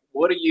about? Like,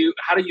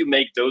 how do you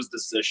make those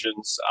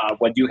decisions,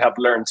 what you have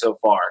learned so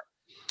far?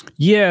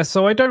 Yeah,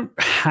 so I don't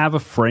have a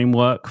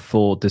framework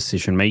for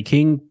decision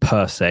making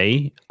per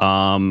se.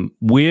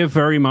 We're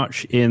very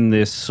much in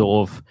this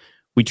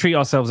we treat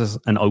ourselves as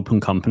an open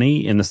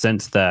company in the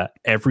sense that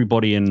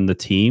everybody in the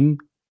team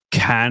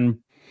can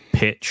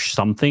pitch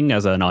something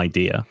as an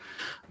idea.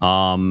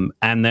 And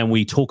then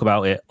we talk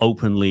about it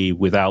openly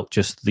without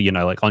just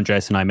like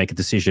Andreas and I make a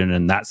decision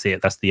and that's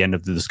it. That's the end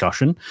of the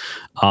discussion.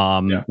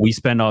 We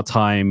spend our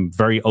time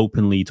very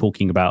openly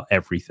talking about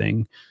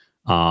everything.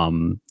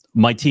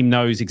 My team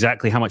knows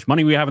exactly how much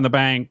money we have in the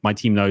bank. My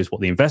team knows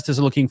what the investors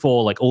are looking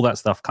for. Like all that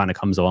stuff kind of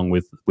comes along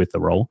with the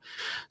role.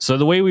 So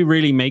the way we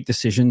really make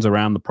decisions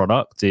around the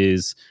product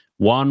is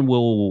one,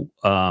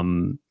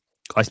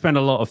 I spend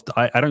a lot of,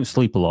 I don't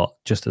sleep a lot,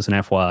 just as an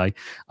FYI.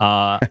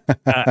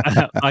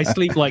 I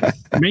sleep like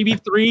maybe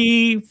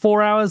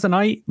 3-4 hours a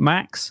night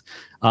max.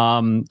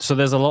 So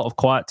there's a lot of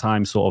quiet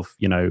time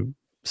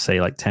say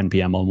like 10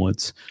 p.m.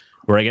 onwards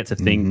where I get to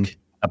think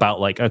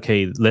about like,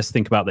 okay, let's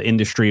think about the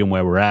industry and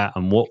where we're at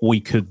and what we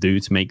could do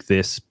to make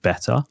this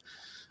better.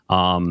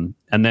 And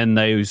then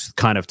those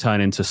kind of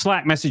turn into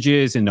Slack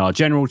messages in our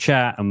general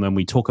chat. And then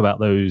we talk about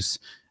those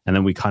and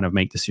then we kind of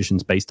make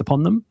decisions based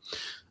upon them.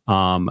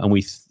 And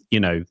we,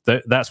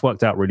 that's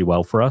worked out really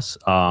well for us.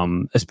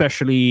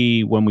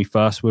 Especially when we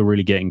first were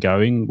really getting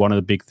going. One of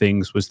the big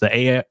things was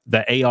the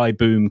AI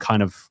boom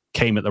kind of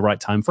came at the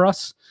right time for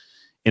us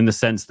in the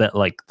sense that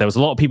like there was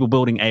a lot of people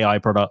building AI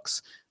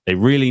products. They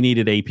really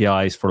needed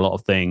APIs for a lot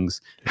of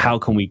things. How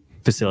can we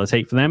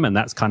facilitate for them? And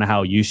that's kind of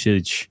how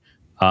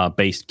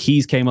usage-based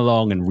keys came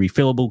along and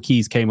refillable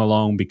keys came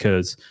along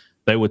because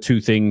they were 2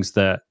 things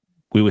that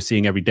we were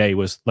seeing every day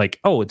was like,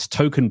 oh, it's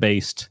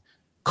token-based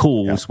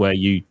calls where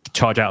you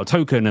charge out a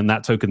token and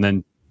that token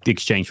then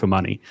exchange for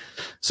money.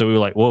 So we were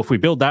like, well, if we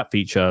build that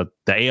feature,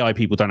 the AI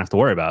people don't have to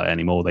worry about it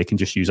anymore. They can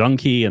just use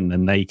Unkey and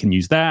then they can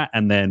use that.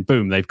 And then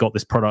boom, they've got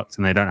this product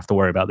and they don't have to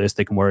worry about this.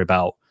 They can worry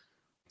about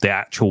the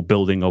actual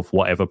building of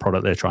whatever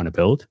product they're trying to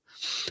build.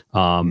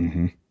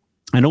 And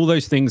all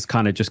those things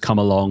kind of just come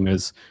along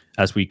as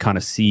we kind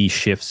of see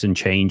shifts and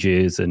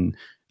changes and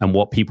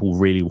what people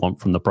really want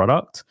from the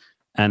product.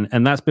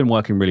 And that's been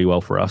working really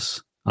well for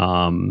us.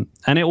 And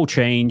it will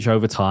change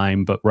over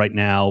time. But right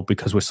now,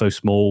 because we're so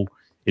small,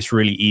 it's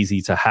really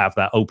easy to have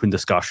that open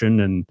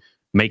discussion and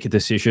make a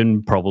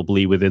decision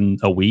probably within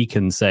a week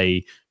and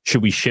say,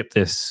 should we ship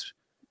this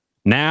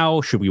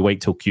now? Should we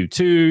wait till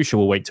Q2? Should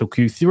we wait till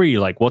Q3?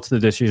 Like, what's the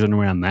decision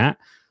around that?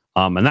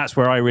 And that's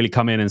where I really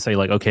come in and say,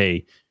 like,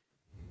 okay,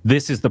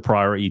 this is the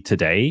priority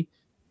today.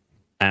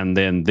 And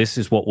then this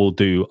is what we'll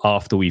do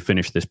after we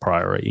finish this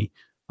priority.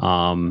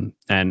 And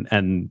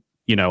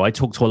you know, I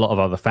talk to a lot of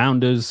other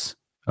founders,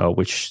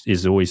 which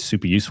is always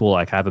super useful.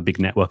 Like, I have a big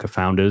network of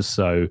founders.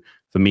 So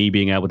for me,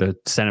 being able to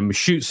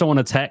shoot someone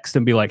a text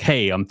and be like,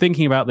 hey, I'm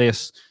thinking about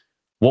this.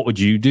 What would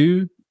you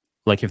do?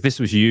 Like, if this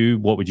was you,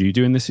 what would you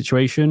do in this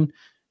situation?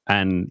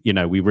 And, you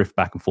know, we riff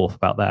back and forth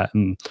about that.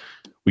 And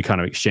we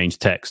kind of exchange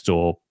text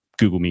or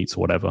Google Meets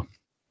or whatever.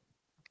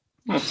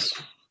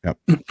 Yep.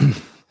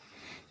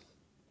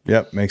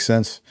 Yep. Makes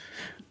sense.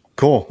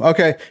 Cool.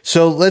 Okay.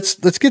 So let's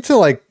get to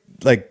like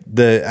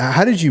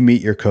how did you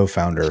meet your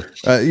co-founder?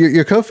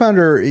 Your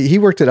co-founder, he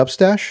worked at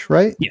Upstash,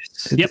 right?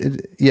 Yes. Yep.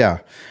 Yeah.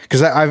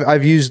 Because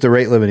I've used the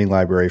rate limiting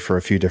library for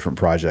a few different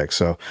projects.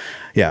 So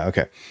yeah.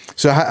 Okay.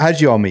 So how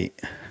did you all meet?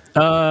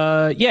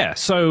 Yeah.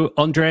 So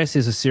Andreas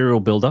is a serial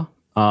builder.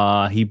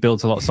 He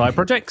builds a lot of side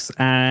projects,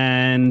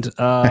 and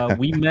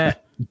we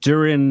met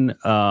during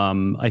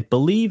I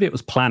believe it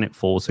was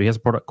Planetfall. So he has a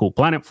product called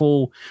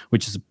Planetfall,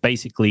 which is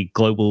basically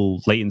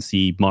global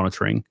latency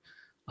monitoring.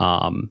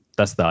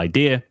 That's the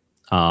idea.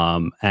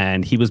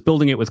 And he was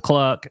building it with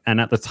Clerk,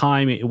 and at the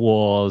time it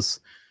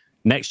was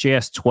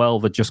Next.js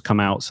 12 had just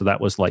come out, so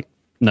that was like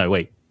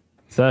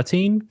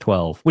 13,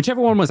 12, whichever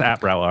one was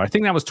App Router. I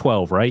think that was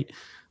 12, right?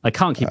 I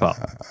can't keep up.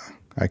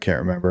 I can't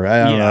remember.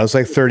 I don't know. It was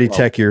like 30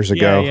 tech years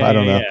ago. I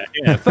don't know.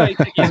 Yeah. 30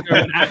 tech years ago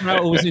when App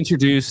Router was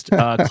introduced,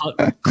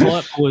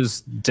 Clerk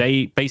was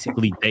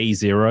basically day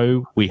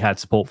zero. We had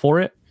support for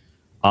it.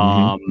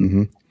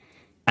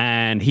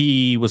 And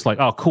he was like,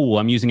 oh, cool,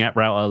 I'm using App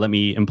Router. Let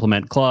me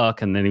implement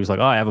Clerk. And then he was like,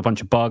 oh, I have a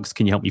bunch of bugs.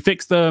 Can you help me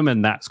fix them?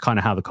 And that's kind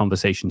of how the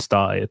conversation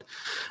started.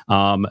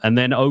 And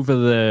then over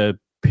the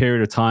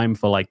period of time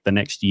for like the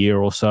next year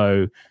or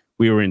so,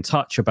 we were in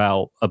touch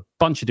about a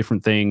bunch of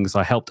different things.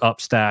 I helped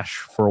Upstash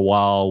for a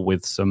while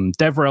with some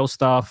DevRel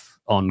stuff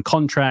on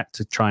contract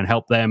to try and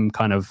help them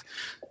kind of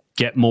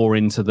get more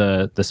into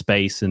the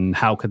space and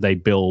how could they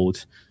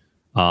build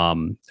a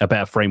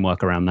better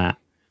framework around that.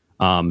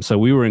 So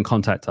we were in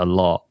contact a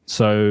lot.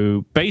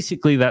 So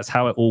basically that's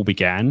how it all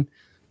began.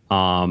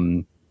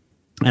 And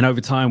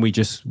over time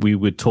we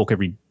would talk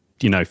every,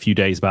 few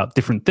days about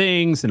different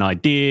things and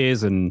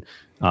ideas, and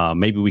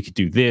maybe we could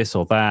do this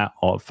or that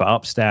or for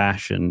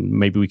Upstash, and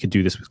maybe we could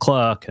do this with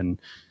Clerk.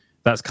 And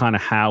that's kind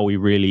of how we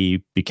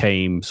really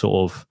became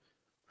sort of,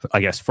 I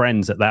guess,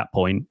 friends at that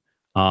point.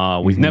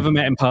 We've never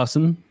met in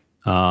person.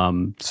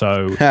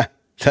 So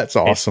that's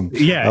awesome.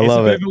 I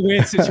love it. It's a bit of a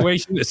weird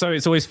situation. So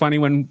it's always funny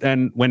when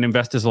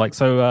investors are like,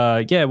 have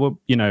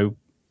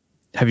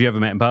you ever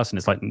met in person?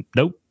 It's like,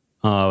 nope.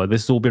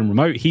 This has all been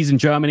remote. He's in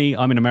Germany.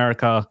 I'm in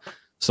America.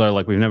 So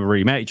like we've never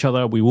really met each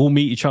other. We will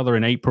meet each other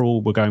in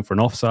April. We're going for an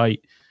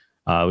offsite.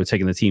 We're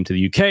taking the team to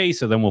the UK.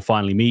 So then we'll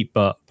finally meet.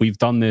 But we've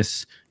done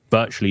this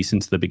virtually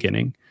since the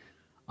beginning.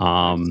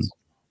 And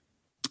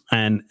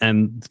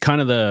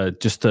kind of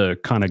just to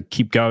kind of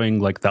keep going,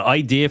 like the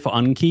idea for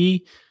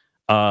Unkey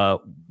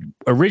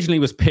originally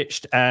was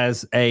pitched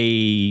as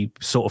a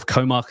sort of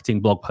co-marketing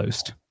blog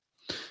post.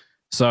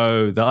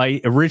 So the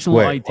original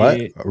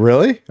idea... What?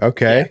 Really?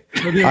 Okay.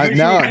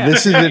 Yeah.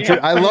 This is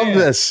I love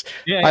this.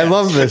 I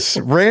love this.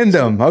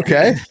 Random.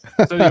 Okay.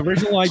 So the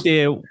original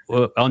idea,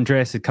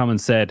 Andreas had come and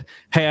said,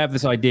 hey, I have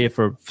this idea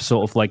for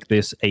sort of like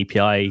this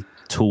API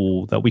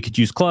tool that we could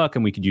use Clerk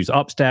and we could use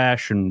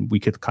Upstash and we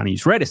could kind of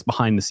use Redis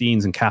behind the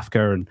scenes and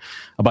Kafka and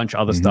a bunch of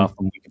other stuff.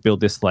 And we could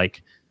build this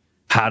like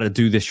how to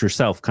do this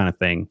yourself kind of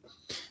thing.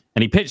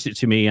 And he pitched it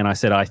to me and I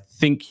said, I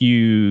think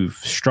you've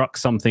struck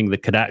something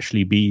that could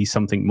actually be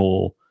something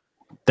more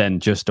than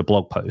just a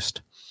blog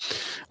post.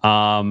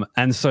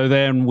 And so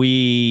then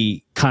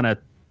we kind of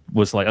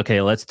was like,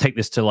 okay, let's take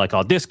this to like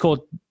our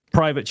Discord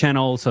private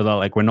channel so that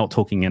like we're not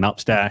talking in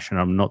Upstash and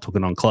I'm not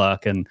talking on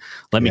Clerk, and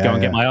let me go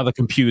and get my other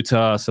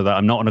computer so that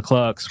I'm not on a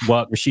Clerk's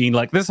work machine.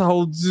 Like this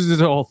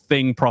whole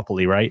thing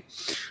properly, right?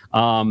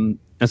 And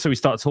so we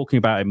started talking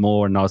about it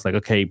more and I was like,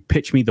 okay,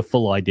 pitch me the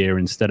full idea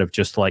instead of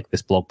just like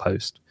this blog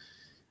post.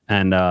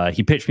 And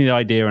he pitched me the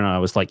idea and I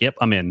was like, yep,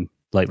 I'm in.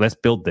 Like, let's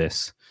build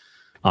this.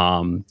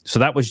 So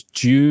that was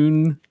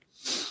June.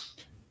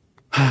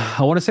 I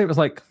want to say it was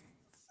like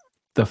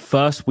the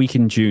first week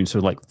in June. So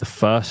like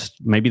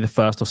maybe the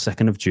 1st or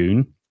 2nd of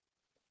June.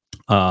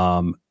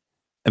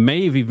 It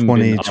may have even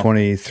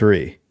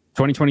 2023.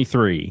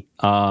 2023.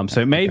 So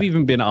it may have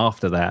even been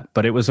after that,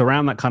 but it was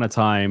around that kind of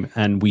time,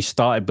 and we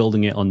started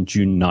building it on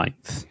June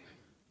 9th.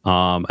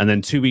 And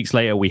then 2 weeks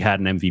later, we had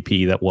an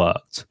MVP that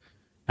worked.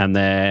 And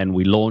then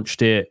we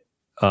launched it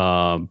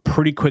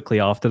pretty quickly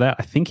after that.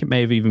 I think it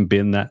may have even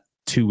been that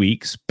 2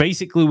 weeks.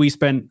 Basically, we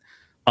spent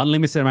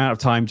unlimited amount of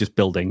time just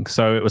building.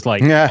 So it was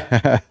like,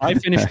 I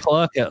finished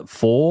Clerk at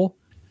 4.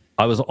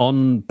 I was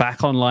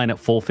back online at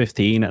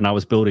 4:15, and I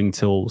was building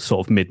till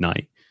sort of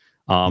midnight.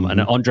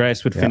 And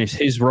Andreas would finish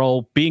his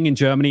role. Being in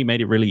Germany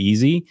made it really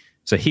easy.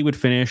 So he would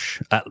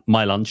finish at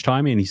my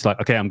lunchtime, and he's like,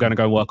 okay, I'm going to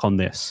go work on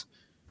this.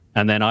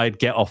 And then I'd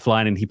get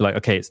offline, and he'd be like,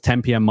 okay, it's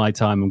 10 p.m. my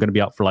time. I'm going to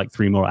be up for like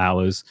 3 more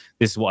hours.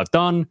 This is what I've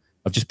done.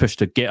 I've just pushed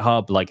to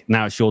GitHub. Like,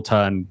 now it's your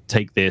turn.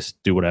 Take this,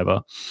 do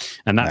whatever.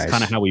 And that's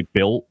kind of how we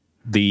built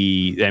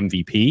the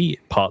MVP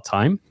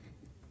part-time.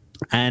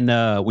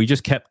 And we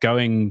just kept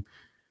going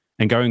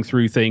and going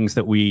through things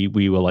that we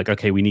were like,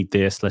 okay, we need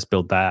this. Let's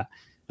build that.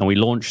 And we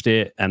launched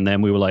it. And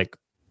then we were like,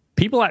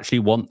 people actually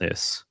want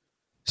this.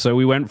 So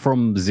we went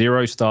from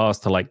 0 stars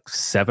to like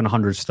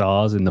 700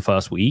 stars in the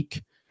first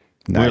week.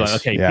 Nice. We were like,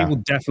 okay, people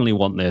definitely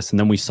want this. And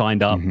then we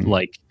signed up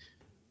like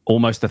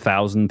almost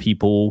 1,000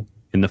 people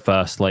in the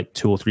first like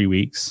 2 or 3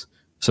 weeks.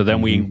 So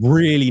then we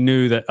really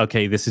knew that,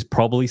 okay, this is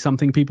probably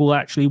something people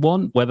actually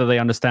want. Whether they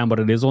understand what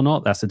it is or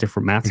not, that's a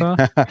different matter.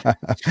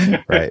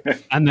 Right.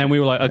 And then we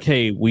were like,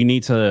 okay, we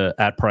need to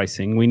add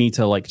pricing. We need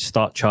to like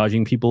start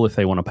charging people if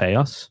they want to pay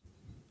us.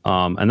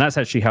 And that's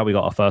actually how we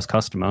got our first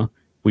customer.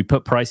 We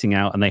put pricing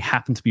out, and they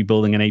happened to be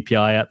building an API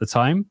at the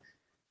time.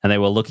 And they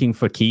were looking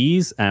for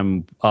keys,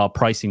 and our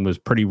pricing was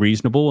pretty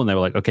reasonable. And they were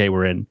like, okay,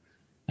 we're in.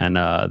 And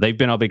they've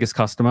been our biggest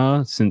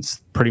customer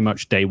since pretty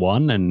much day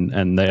one.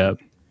 And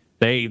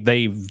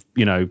they've,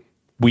 you know,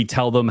 we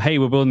tell them, hey,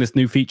 we're building this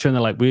new feature. And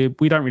they're like,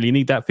 we don't really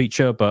need that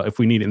feature, but if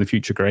we need it in the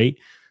future, great.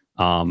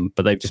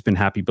 But they've just been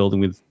happy building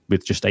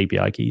with just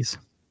API keys.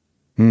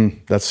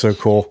 That's so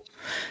cool.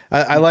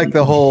 I like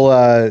the whole,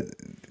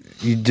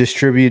 you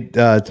distribute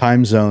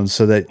time zones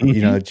so that,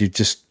 you know, you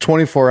just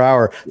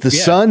 24-hour, the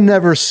sun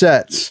never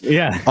sets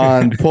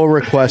on pull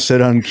requests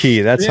at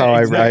Unkey. That's how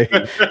exactly.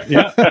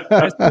 I write.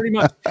 That's pretty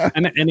much.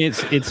 And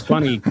it's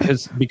funny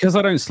because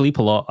I don't sleep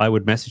a lot. I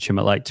would message him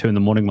at like 2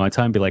 a.m. my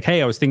time, be like,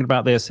 hey, I was thinking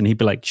about this. And he'd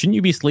be like, shouldn't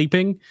you be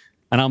sleeping?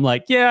 And I'm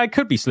like, yeah, I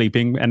could be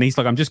sleeping. And he's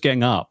like, I'm just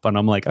getting up. And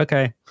I'm like,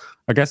 okay,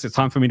 I guess it's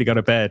time for me to go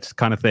to bed,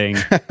 kind of thing.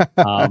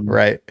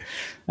 Right.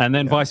 And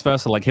then vice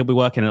versa. Like, he'll be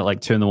working at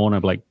like 2 a.m.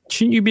 I'm like,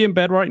 shouldn't you be in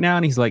bed right now?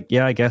 And he's like,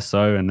 yeah, I guess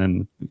so. And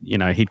then, you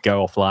know, he'd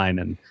go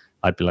offline, and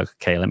I'd be like,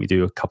 okay, let me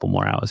do a couple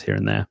more hours here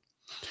and there.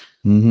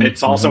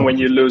 It's awesome when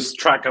you lose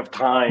track of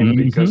time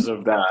because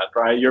of that,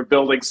 right? You're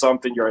building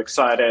something, you're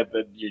excited,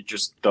 but you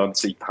just don't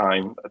see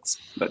time.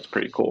 That's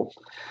pretty cool.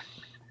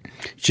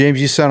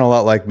 James, you sound a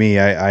lot like me.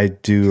 I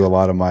do a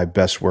lot of my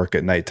best work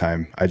at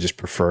nighttime. I just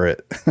prefer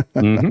it.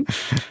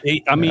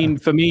 I mean,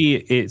 for me,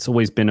 it's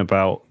always been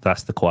about,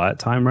 that's the quiet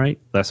time, right?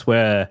 That's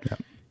where,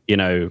 you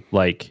know,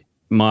 like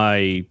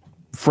my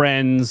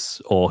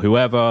friends or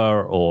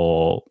whoever,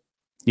 or,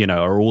 you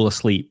know, are all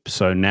asleep.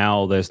 So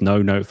now there's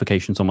no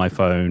notifications on my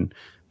phone.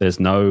 There's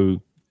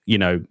no, you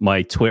know,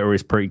 my Twitter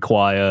is pretty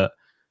quiet.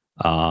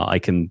 I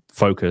can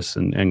focus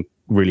and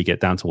really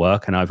get down to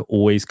work. And I've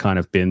always kind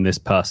of been this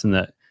person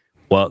that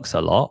works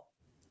a lot.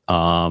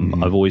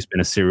 I've always been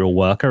a serial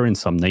worker in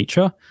some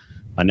nature.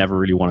 I never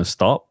really want to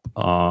stop.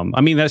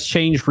 I mean, that's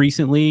changed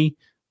recently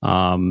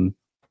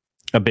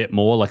a bit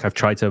more. Like, I've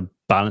tried to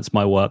balance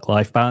my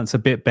work-life balance a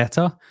bit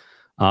better.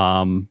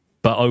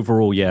 But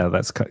overall, yeah,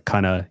 that's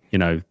kind of, you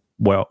know,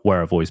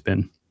 where I've always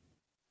been.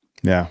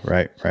 Yeah,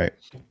 right.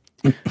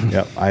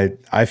 Yep.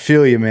 I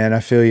feel you, man. I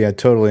feel you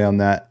totally on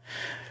that.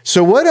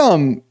 So what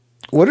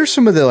are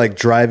some of the like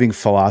driving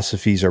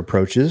philosophies or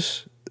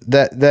approaches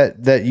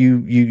that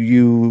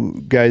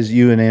you guys,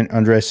 you and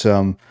Andres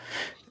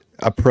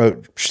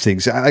approach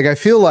things? Like, I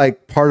feel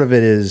like part of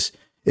it is,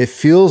 it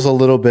feels a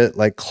little bit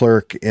like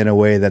Clerk in a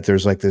way that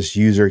there's like this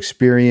user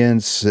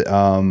experience,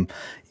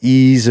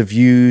 ease of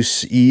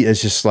use.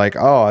 It's just like,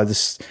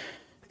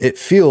 it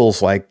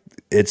feels like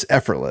it's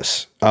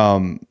effortless.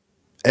 So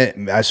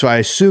I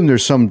assume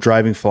there's some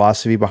driving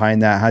philosophy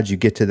behind that. How'd you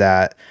get to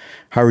that?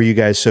 How are you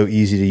guys so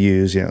easy to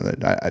use? You know,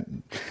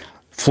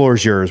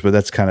 floor's yours, but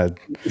that's kind of.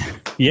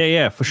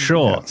 Yeah, for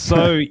sure. Yeah.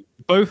 So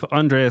both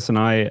Andreas and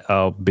I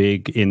are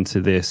big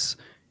into this.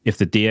 If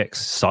the DX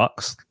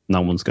sucks,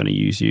 no one's going to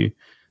use you.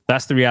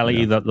 That's the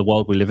reality that the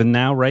world we live in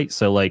now, right?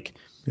 So like,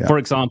 for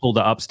example,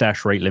 the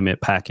Upstash rate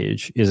limit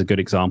package is a good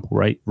example,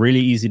 right?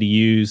 Really easy to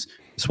use.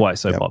 That's why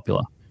it's so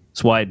popular.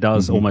 That's why it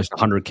does almost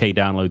 100K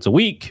downloads a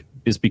week,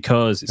 is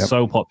because it's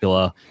so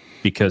popular,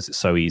 because it's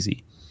so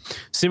easy.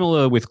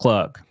 Similar with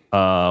Clerk.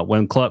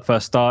 When Clerk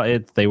first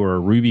started, they were a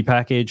Ruby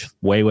package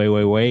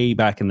way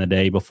back in the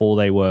day, before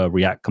they were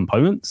React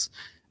components.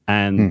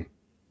 And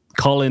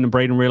Colin and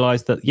Braden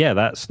realized that,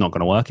 that's not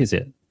going to work, is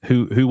it?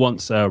 Who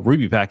wants a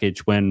Ruby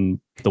package when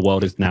the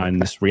world is now in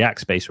this React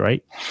space,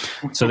 right?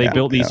 So they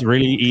built these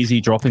really easy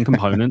drop-in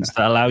components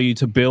that allow you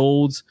to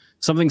build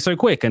something so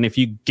quick. And if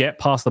you get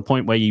past the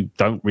point where you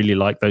don't really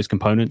like those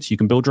components, you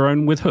can build your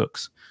own with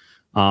hooks.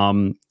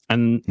 And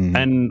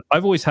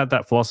I've always had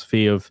that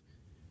philosophy of,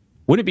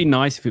 wouldn't it be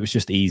nice if it was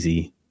just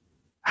easy?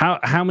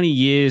 How many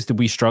years did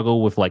we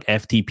struggle with like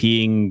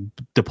FTPing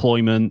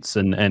deployments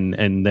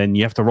and then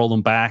you have to roll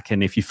them back,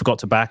 and if you forgot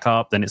to back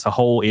up, then it's a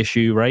whole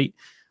issue, right?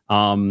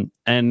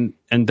 And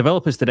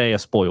developers today are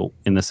spoiled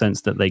in the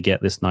sense that they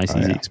get this nice,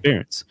 easy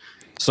experience.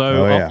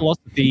 So our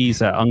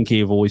philosophies at Unkey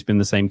have always been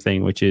the same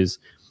thing, which is,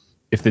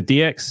 if the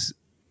DX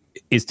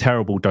is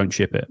terrible, don't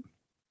ship it.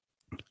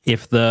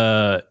 If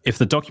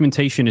the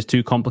documentation is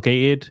too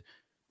complicated,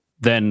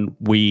 then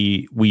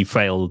we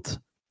failed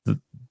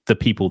the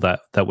people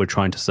that we're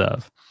trying to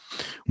serve.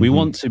 We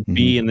want to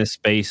be in this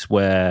space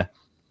where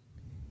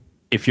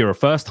if you're a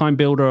first-time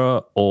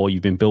builder or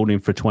you've been building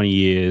for 20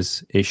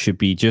 years, it should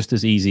be just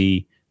as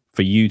easy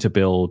for you to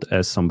build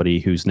as somebody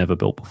who's never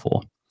built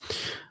before.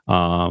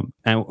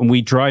 And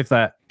we drive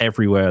that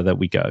everywhere that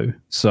we go.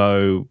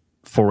 So,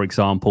 for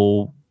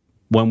example,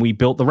 when we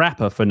built the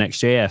wrapper for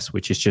Next.js,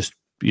 which is just,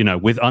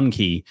 with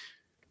Unkey,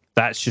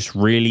 that's just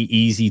really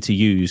easy to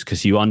use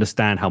because you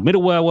understand how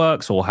middleware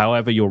works or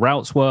however your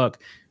routes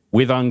work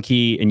with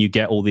Unkey, and you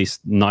get all this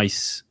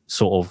nice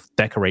sort of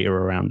decorator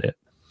around it.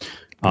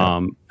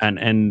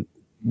 And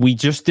we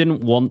just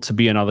didn't want to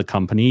be another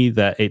company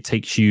that it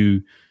takes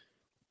you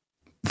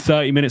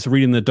 30 minutes of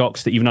reading the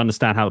docs to even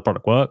understand how the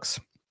product works.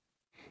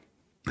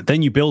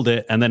 Then you build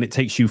it, and then it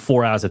takes you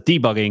 4 hours of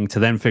debugging to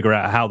then figure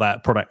out how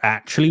that product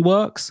actually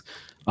works.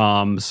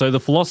 So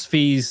the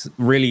philosophies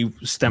really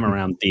stem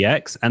around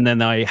DX. And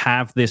then I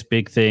have this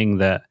big thing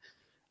that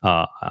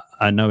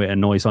I know it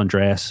annoys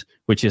Andreas,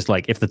 which is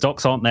like, if the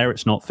docs aren't there,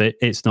 it's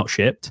not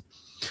shipped.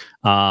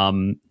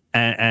 And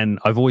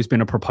I've always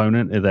been a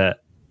proponent of that.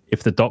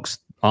 If the docs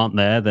aren't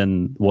there,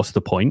 then what's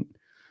the point?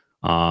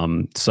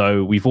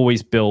 So we've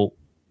always built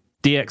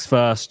DX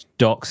first,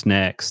 docs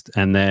next,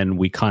 and then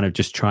we kind of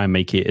just try and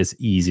make it as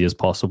easy as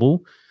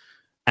possible.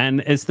 And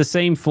it's the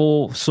same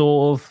for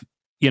sort of,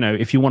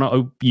 if you want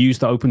to use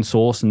the open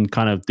source and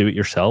kind of do it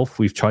yourself,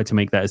 we've tried to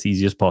make that as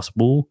easy as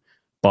possible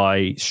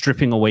by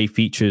stripping away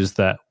features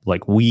that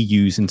like we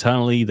use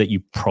internally that you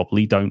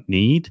probably don't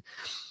need.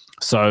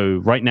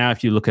 So right now,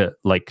 if you look at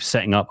like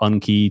setting up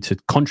Unkey to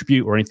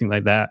contribute or anything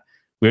like that,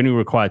 we only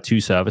require 2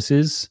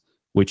 services,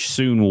 which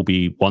soon will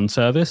be 1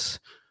 service.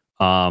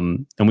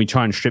 And we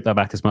try and strip that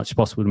back as much as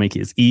possible to make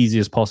it as easy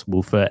as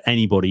possible for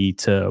anybody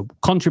to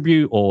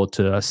contribute or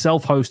to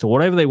self-host or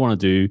whatever they want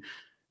to do.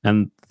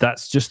 And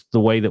that's just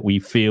the way that we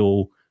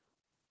feel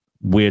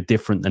we're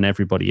different than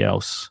everybody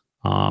else.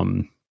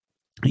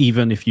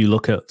 Even if you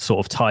look at sort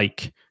of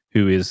Tyke,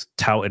 who is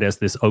touted as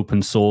this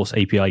open source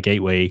API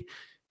gateway,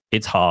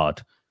 it's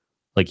hard.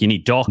 Like, you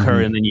need Docker,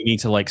 and then you need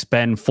to like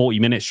spend 40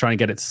 minutes trying to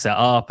get it to set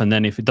up. And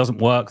then if it doesn't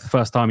work the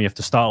first time, you have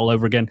to start all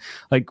over again.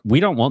 Like, we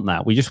don't want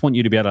that. We just want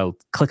you to be able to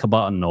click a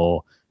button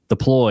or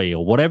deploy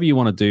or whatever you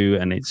want to do.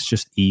 And it's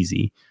just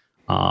easy.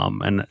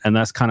 And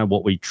that's kind of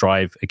what we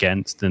drive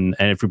against. And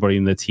everybody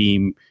in the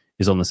team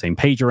is on the same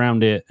page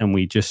around it. And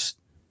we just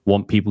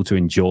want people to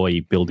enjoy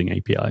building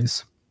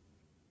APIs.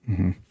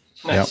 Nice.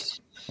 Yep.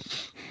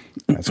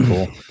 That's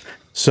cool.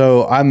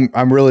 So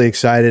I'm really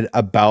excited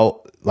about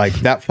like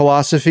that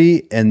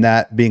philosophy and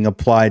that being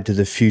applied to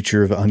the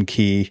future of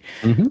Unkey.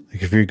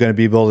 Like, if you're going to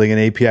be building an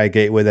API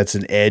gateway that's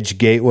an edge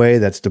gateway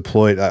that's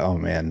deployed, oh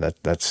man,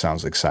 that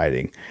sounds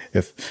exciting.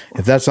 If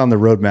that's on the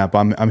roadmap,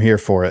 I'm here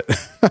for it.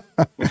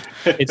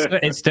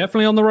 It's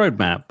definitely on the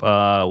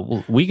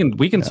roadmap.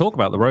 We can talk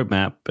about the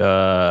roadmap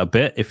a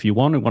bit if you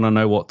want. We want to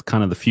know what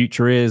kind of the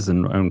future is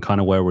and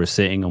kind of where we're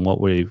sitting and what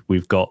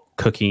we've got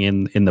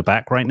cooking in the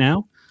back right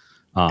now.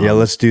 Yeah,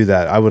 let's do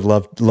that. I would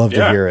love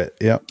to hear it.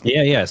 Yep.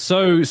 Yeah.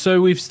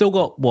 So we've still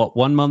got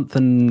 1 month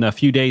and a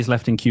few days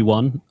left in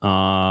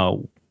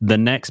Q1. The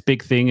next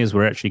big thing is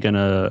we're actually going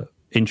to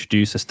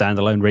introduce a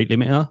standalone rate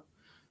limiter,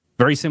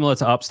 very similar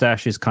to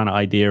Upstash's kind of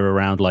idea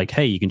around like,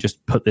 hey, you can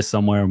just put this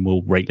somewhere and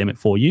we'll rate limit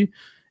for you.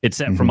 It's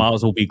set from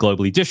ours will be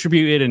globally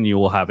distributed and you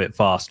will have it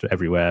fast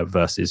everywhere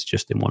versus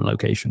just in one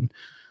location.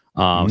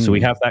 So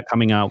we have that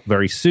coming out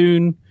very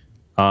soon.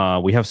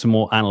 We have some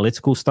more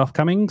analytical stuff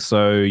coming,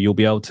 so you'll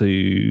be able to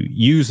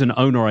use an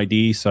owner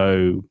ID,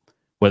 so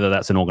whether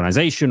that's an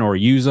organization or a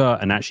user,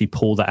 and actually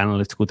pull the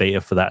analytical data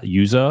for that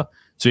user.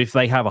 So if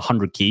they have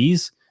 100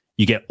 keys,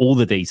 you get all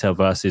the data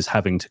versus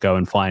having to go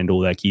and find all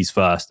their keys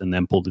first and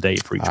then pull the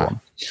data for each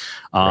one.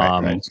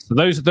 Right. So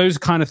those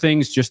kind of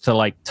things just to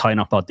like tighten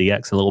up our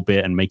DX a little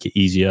bit and make it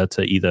easier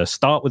to either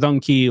start with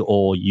Unkey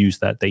or use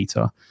that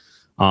data.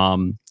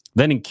 Then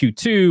in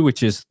Q2,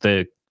 which is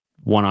the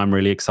one I'm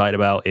really excited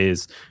about,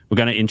 is we're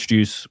going to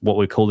introduce what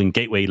we're calling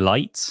Gateway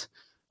Lite,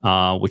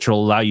 which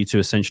will allow you to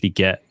essentially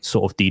get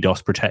sort of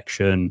DDoS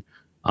protection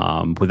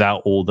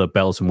without all the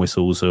bells and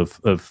whistles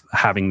of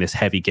having this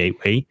heavy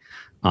gateway.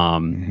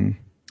 The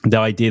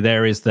idea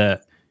there is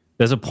that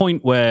there's a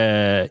point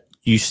where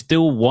you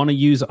still want to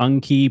use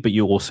Unkey, but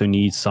you also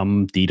need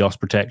some DDoS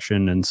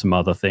protection and some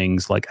other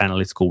things like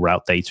analytical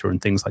route data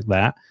and things like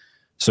that.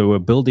 So we're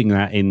building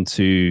that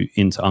into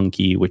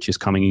Unkey, which is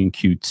coming in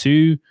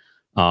Q2,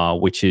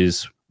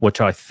 which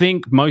I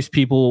think most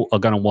people are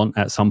going to want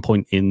at some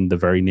point in the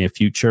very near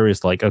future.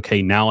 Is like,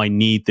 okay, now I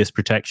need this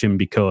protection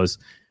because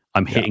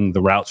I'm hitting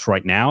the routes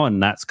right now,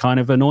 and that's kind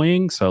of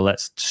annoying. So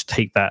let's just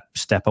take that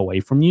step away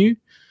from you.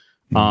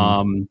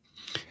 And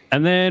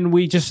then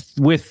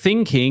we're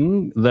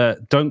thinking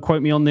that, don't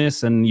quote me on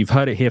this, and you've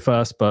heard it here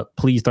first, but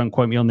please don't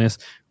quote me on this.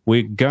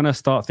 We're going to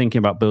start thinking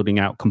about building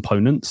out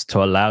components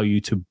to allow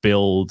you to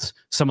build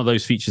some of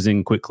those features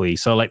in quickly.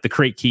 So like the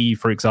create key,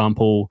 for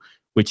example,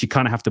 which you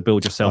kind of have to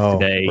build yourself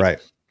today. Right.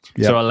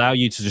 Yep. So allow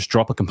you to just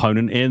drop a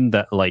component in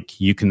that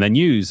like you can then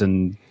use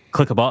and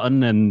click a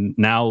button, and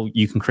now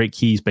you can create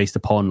keys based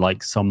upon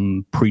like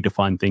some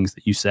predefined things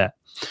that you set,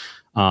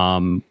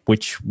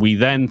 which we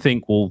then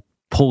think will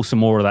pull some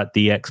more of that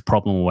DX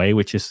problem away,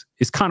 which is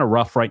kind of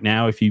rough right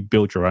now if you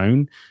build your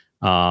own.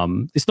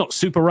 It's not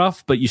super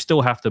rough, but you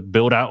still have to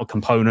build out a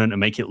component and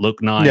make it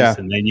look nice,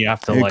 and then you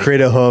have to like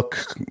create a hook,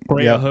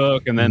 a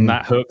hook, and then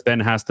that hook then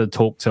has to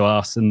talk to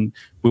us, and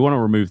we want to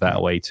remove that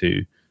away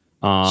too.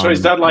 So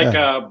is that like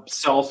a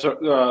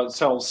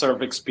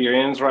self-serve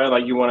experience, right?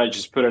 Like you want to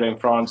just put it in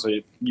front, so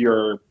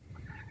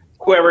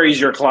whoever is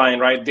your client,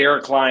 right?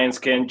 Their clients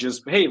can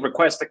just, hey,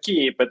 request a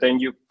key, but then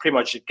you pretty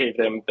much gave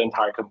them the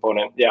entire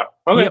component. Yeah.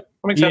 Okay. Yep.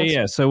 That makes sense.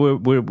 Yeah. So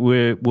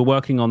we're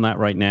working on that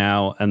right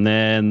now, and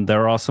then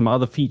there are some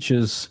other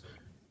features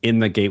in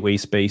the gateway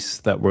space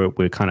that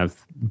we're kind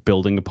of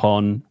building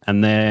upon.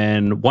 And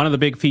then one of the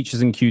big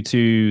features in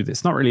Q2,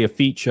 it's not really a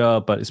feature,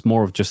 but it's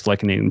more of just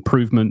like an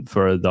improvement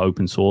for the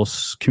open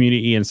source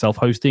community and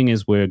self-hosting,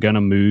 is we're going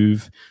to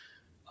move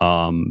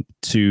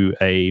to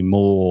a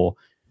more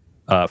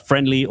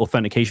friendly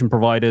authentication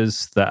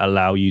providers that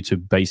allow you to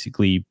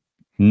basically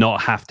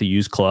not have to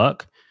use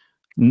Clerk.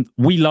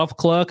 We love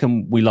Clerk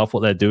and we love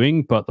what they're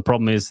doing, but the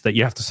problem is that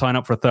you have to sign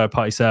up for a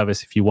third-party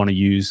service if you want to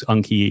use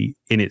Unkey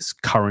in its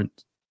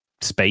current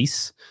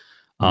space.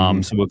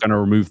 So we're going to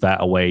remove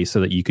that away so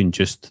that you can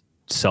just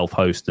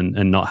self-host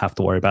and not have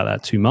to worry about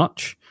that too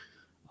much.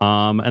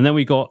 And then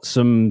we got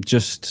some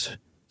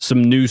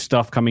new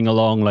stuff coming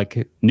along,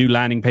 like new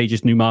landing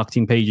pages, new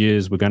marketing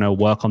pages. We're going to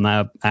work on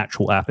that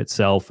actual app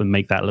itself and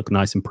make that look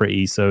nice and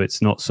pretty, so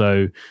it's not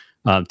so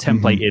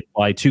templated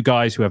by two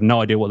guys who have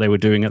no idea what they were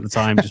doing at the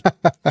time, just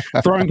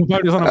throwing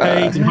components on a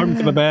page and hoping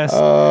for the best.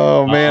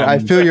 Oh man, I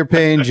feel your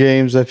pain,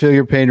 James. I feel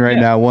your pain right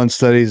now. One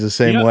study's the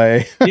same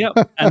way.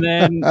 And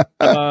then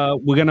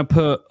we're going to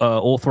put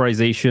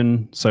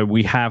authorization. So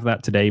we have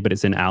that today, but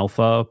it's in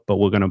alpha, but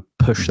we're going to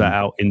push that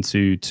out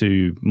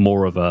into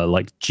more of a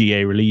like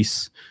GA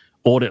release.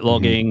 Audit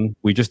logging.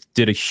 We just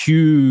did a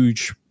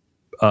huge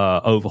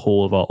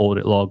overhaul of our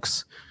audit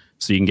logs,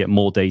 so you can get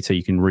more data.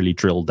 You can really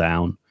drill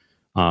down.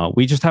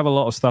 We just have a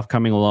lot of stuff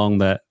coming along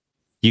that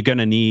you're going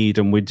to need.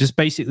 And we're just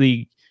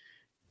basically,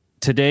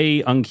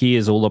 today, Unkey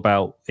is all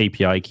about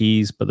API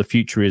keys, but the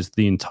future is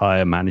the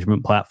entire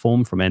management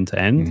platform from end to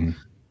end.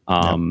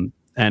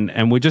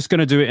 And we're just going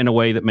to do it in a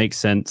way that makes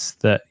sense,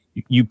 that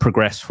you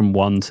progress from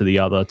one to the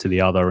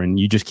other, and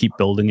you just keep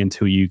building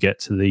until you get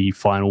to the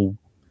final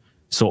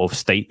sort of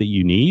state that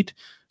you need.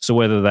 So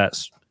whether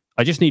that's,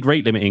 I just need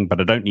rate limiting, but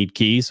I don't need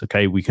keys.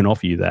 Okay, we can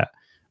offer you that.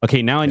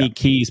 Okay, now I need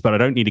keys, but I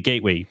don't need a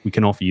gateway. We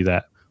can offer you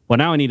that. Well,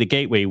 now I need a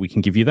gateway. We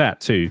can give you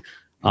that too.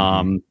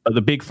 But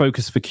the big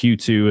focus for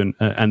Q2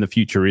 and the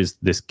future is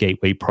this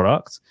gateway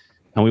product.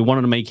 And we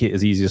wanted to make it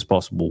as easy as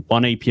possible.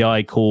 One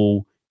API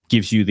call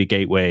gives you the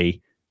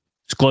gateway.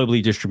 It's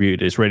globally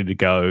distributed. It's ready to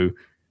go.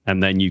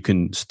 And then you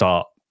can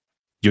start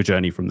your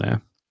journey from there.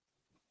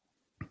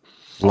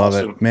 Love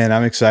it. Man,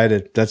 I'm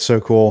excited. That's so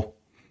cool.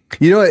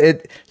 You know,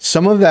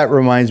 some of that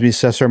reminds me,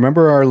 Cesar,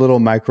 remember our little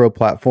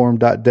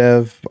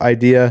microplatform.dev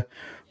idea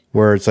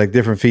where it's like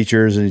different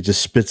features and it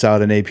just spits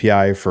out an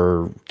API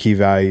for key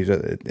values?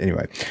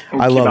 Anyway,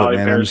 I love it,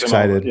 man. I'm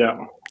excited.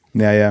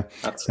 Yeah.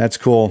 That's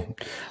cool.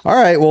 All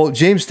right. Well,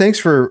 James, thanks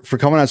for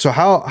coming on. So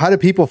how do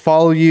people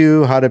follow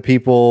you? How do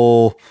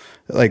people,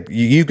 like,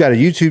 you've got a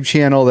YouTube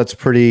channel that's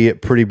pretty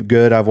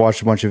good. I've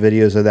watched a bunch of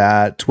videos of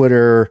that.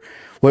 Twitter.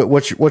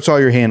 What's all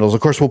your handles? Of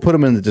course, we'll put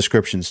them in the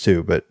descriptions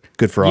too, but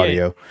good for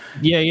audio.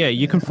 Yeah.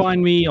 You can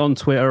find me on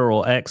Twitter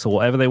or X or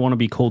whatever they want to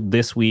be called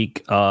this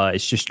week.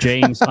 It's just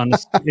James.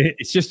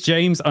 It's just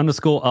James _R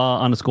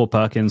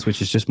 _Perkins,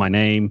 which is just my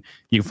name.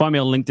 You can find me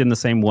on LinkedIn the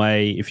same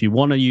way. If you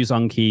want to use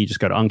Unkey, just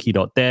go to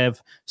unkey.dev,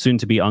 soon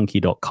to be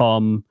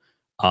unkey.com.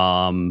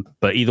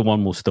 But either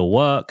one will still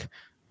work.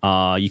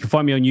 You can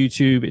find me on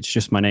YouTube. It's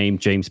just my name,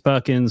 James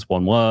Perkins,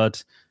 one word.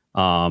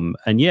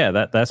 And yeah,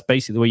 that's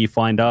basically where you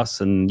find us,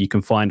 and you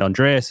can find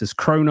Andreas as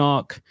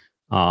Chronarch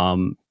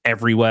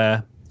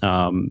everywhere.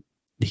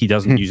 He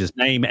doesn't use his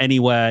name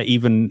anywhere,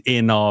 even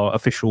in our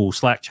official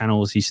Slack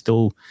channels. He's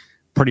still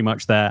pretty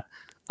much there.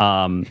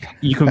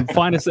 You can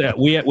find us there.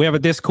 We have a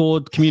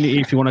Discord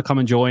community if you want to come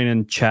and join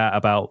and chat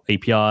about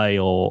API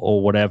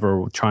or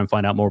whatever, or try and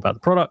find out more about the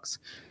products.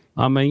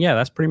 And yeah,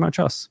 that's pretty much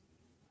us.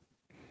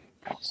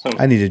 Awesome.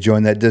 I need to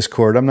join that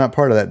Discord. I'm not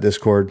part of that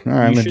Discord. All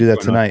right, I'm going to do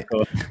that tonight.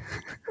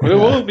 We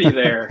will be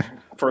there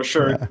for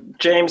sure. Yeah.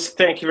 James,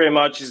 thank you very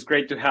much. It's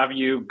great to have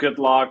you. Good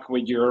luck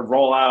with your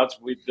rollout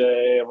with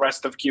the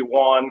rest of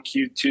Q1,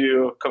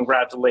 Q2.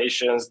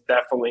 Congratulations.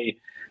 Definitely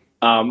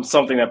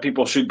something that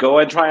people should go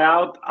and try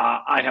out.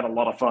 I had a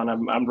lot of fun.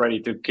 I'm ready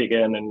to kick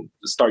in and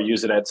start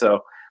using it.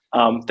 So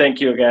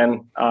thank you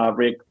again,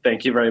 Rick.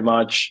 Thank you very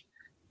much.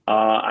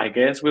 I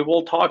guess we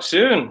will talk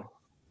soon.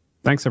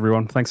 Thanks,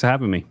 everyone. Thanks for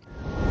having me.